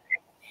 Bowleg.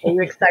 Are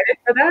you excited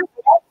for that?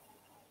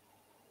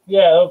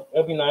 Yeah,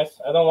 it'll be nice.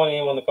 I don't want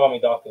anyone to call me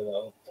doctor,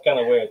 though. It's kind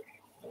of weird.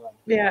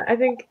 Yeah, I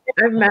think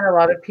I've met a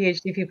lot of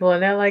PhD people,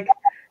 and they're like,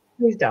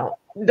 please don't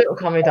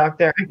call me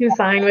doctor. I can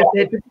sign with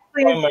it.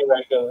 Please.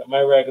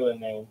 My regular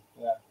name.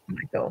 Yeah.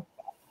 Michael.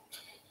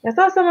 I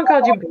saw someone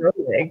called you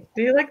Bowleg.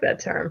 Do you like that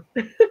term?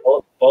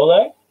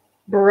 Bowleg?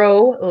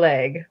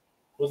 Bowleg.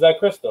 Was that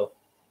Crystal?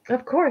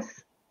 Of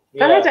course.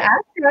 Yeah. I had to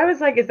ask you. I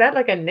was like, is that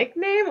like a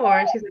nickname?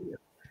 Or she's like,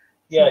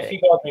 yeah, she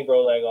calls me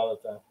Bowleg all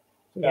the time.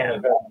 It's kind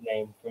of Yeah. like her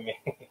name for me.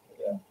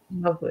 Yeah.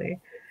 Lovely.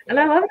 And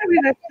I love that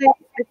I think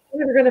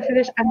we're going to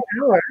finish an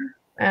hour,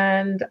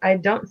 and I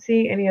don't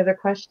see any other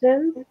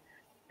questions.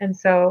 And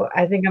so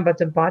I think I'm about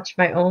to botch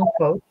my own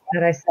quote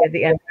that I say at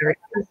the end of every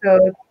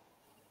episode.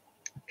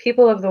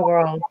 People of the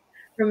world,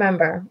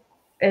 remember,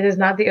 it is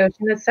not the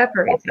ocean that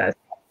separates us,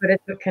 but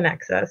it's what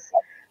connects us.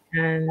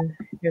 And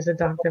here's a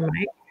Dr.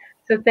 Mike.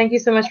 So thank you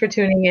so much for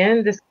tuning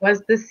in. This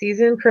was the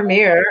season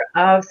premiere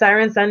of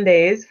Siren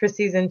Sundays for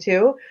season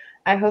 2.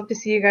 I hope to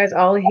see you guys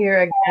all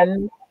here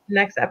again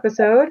next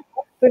episode.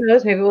 Who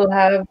knows? Maybe we'll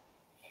have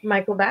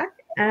Michael back.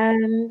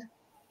 And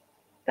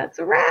that's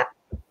a wrap.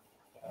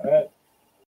 All right.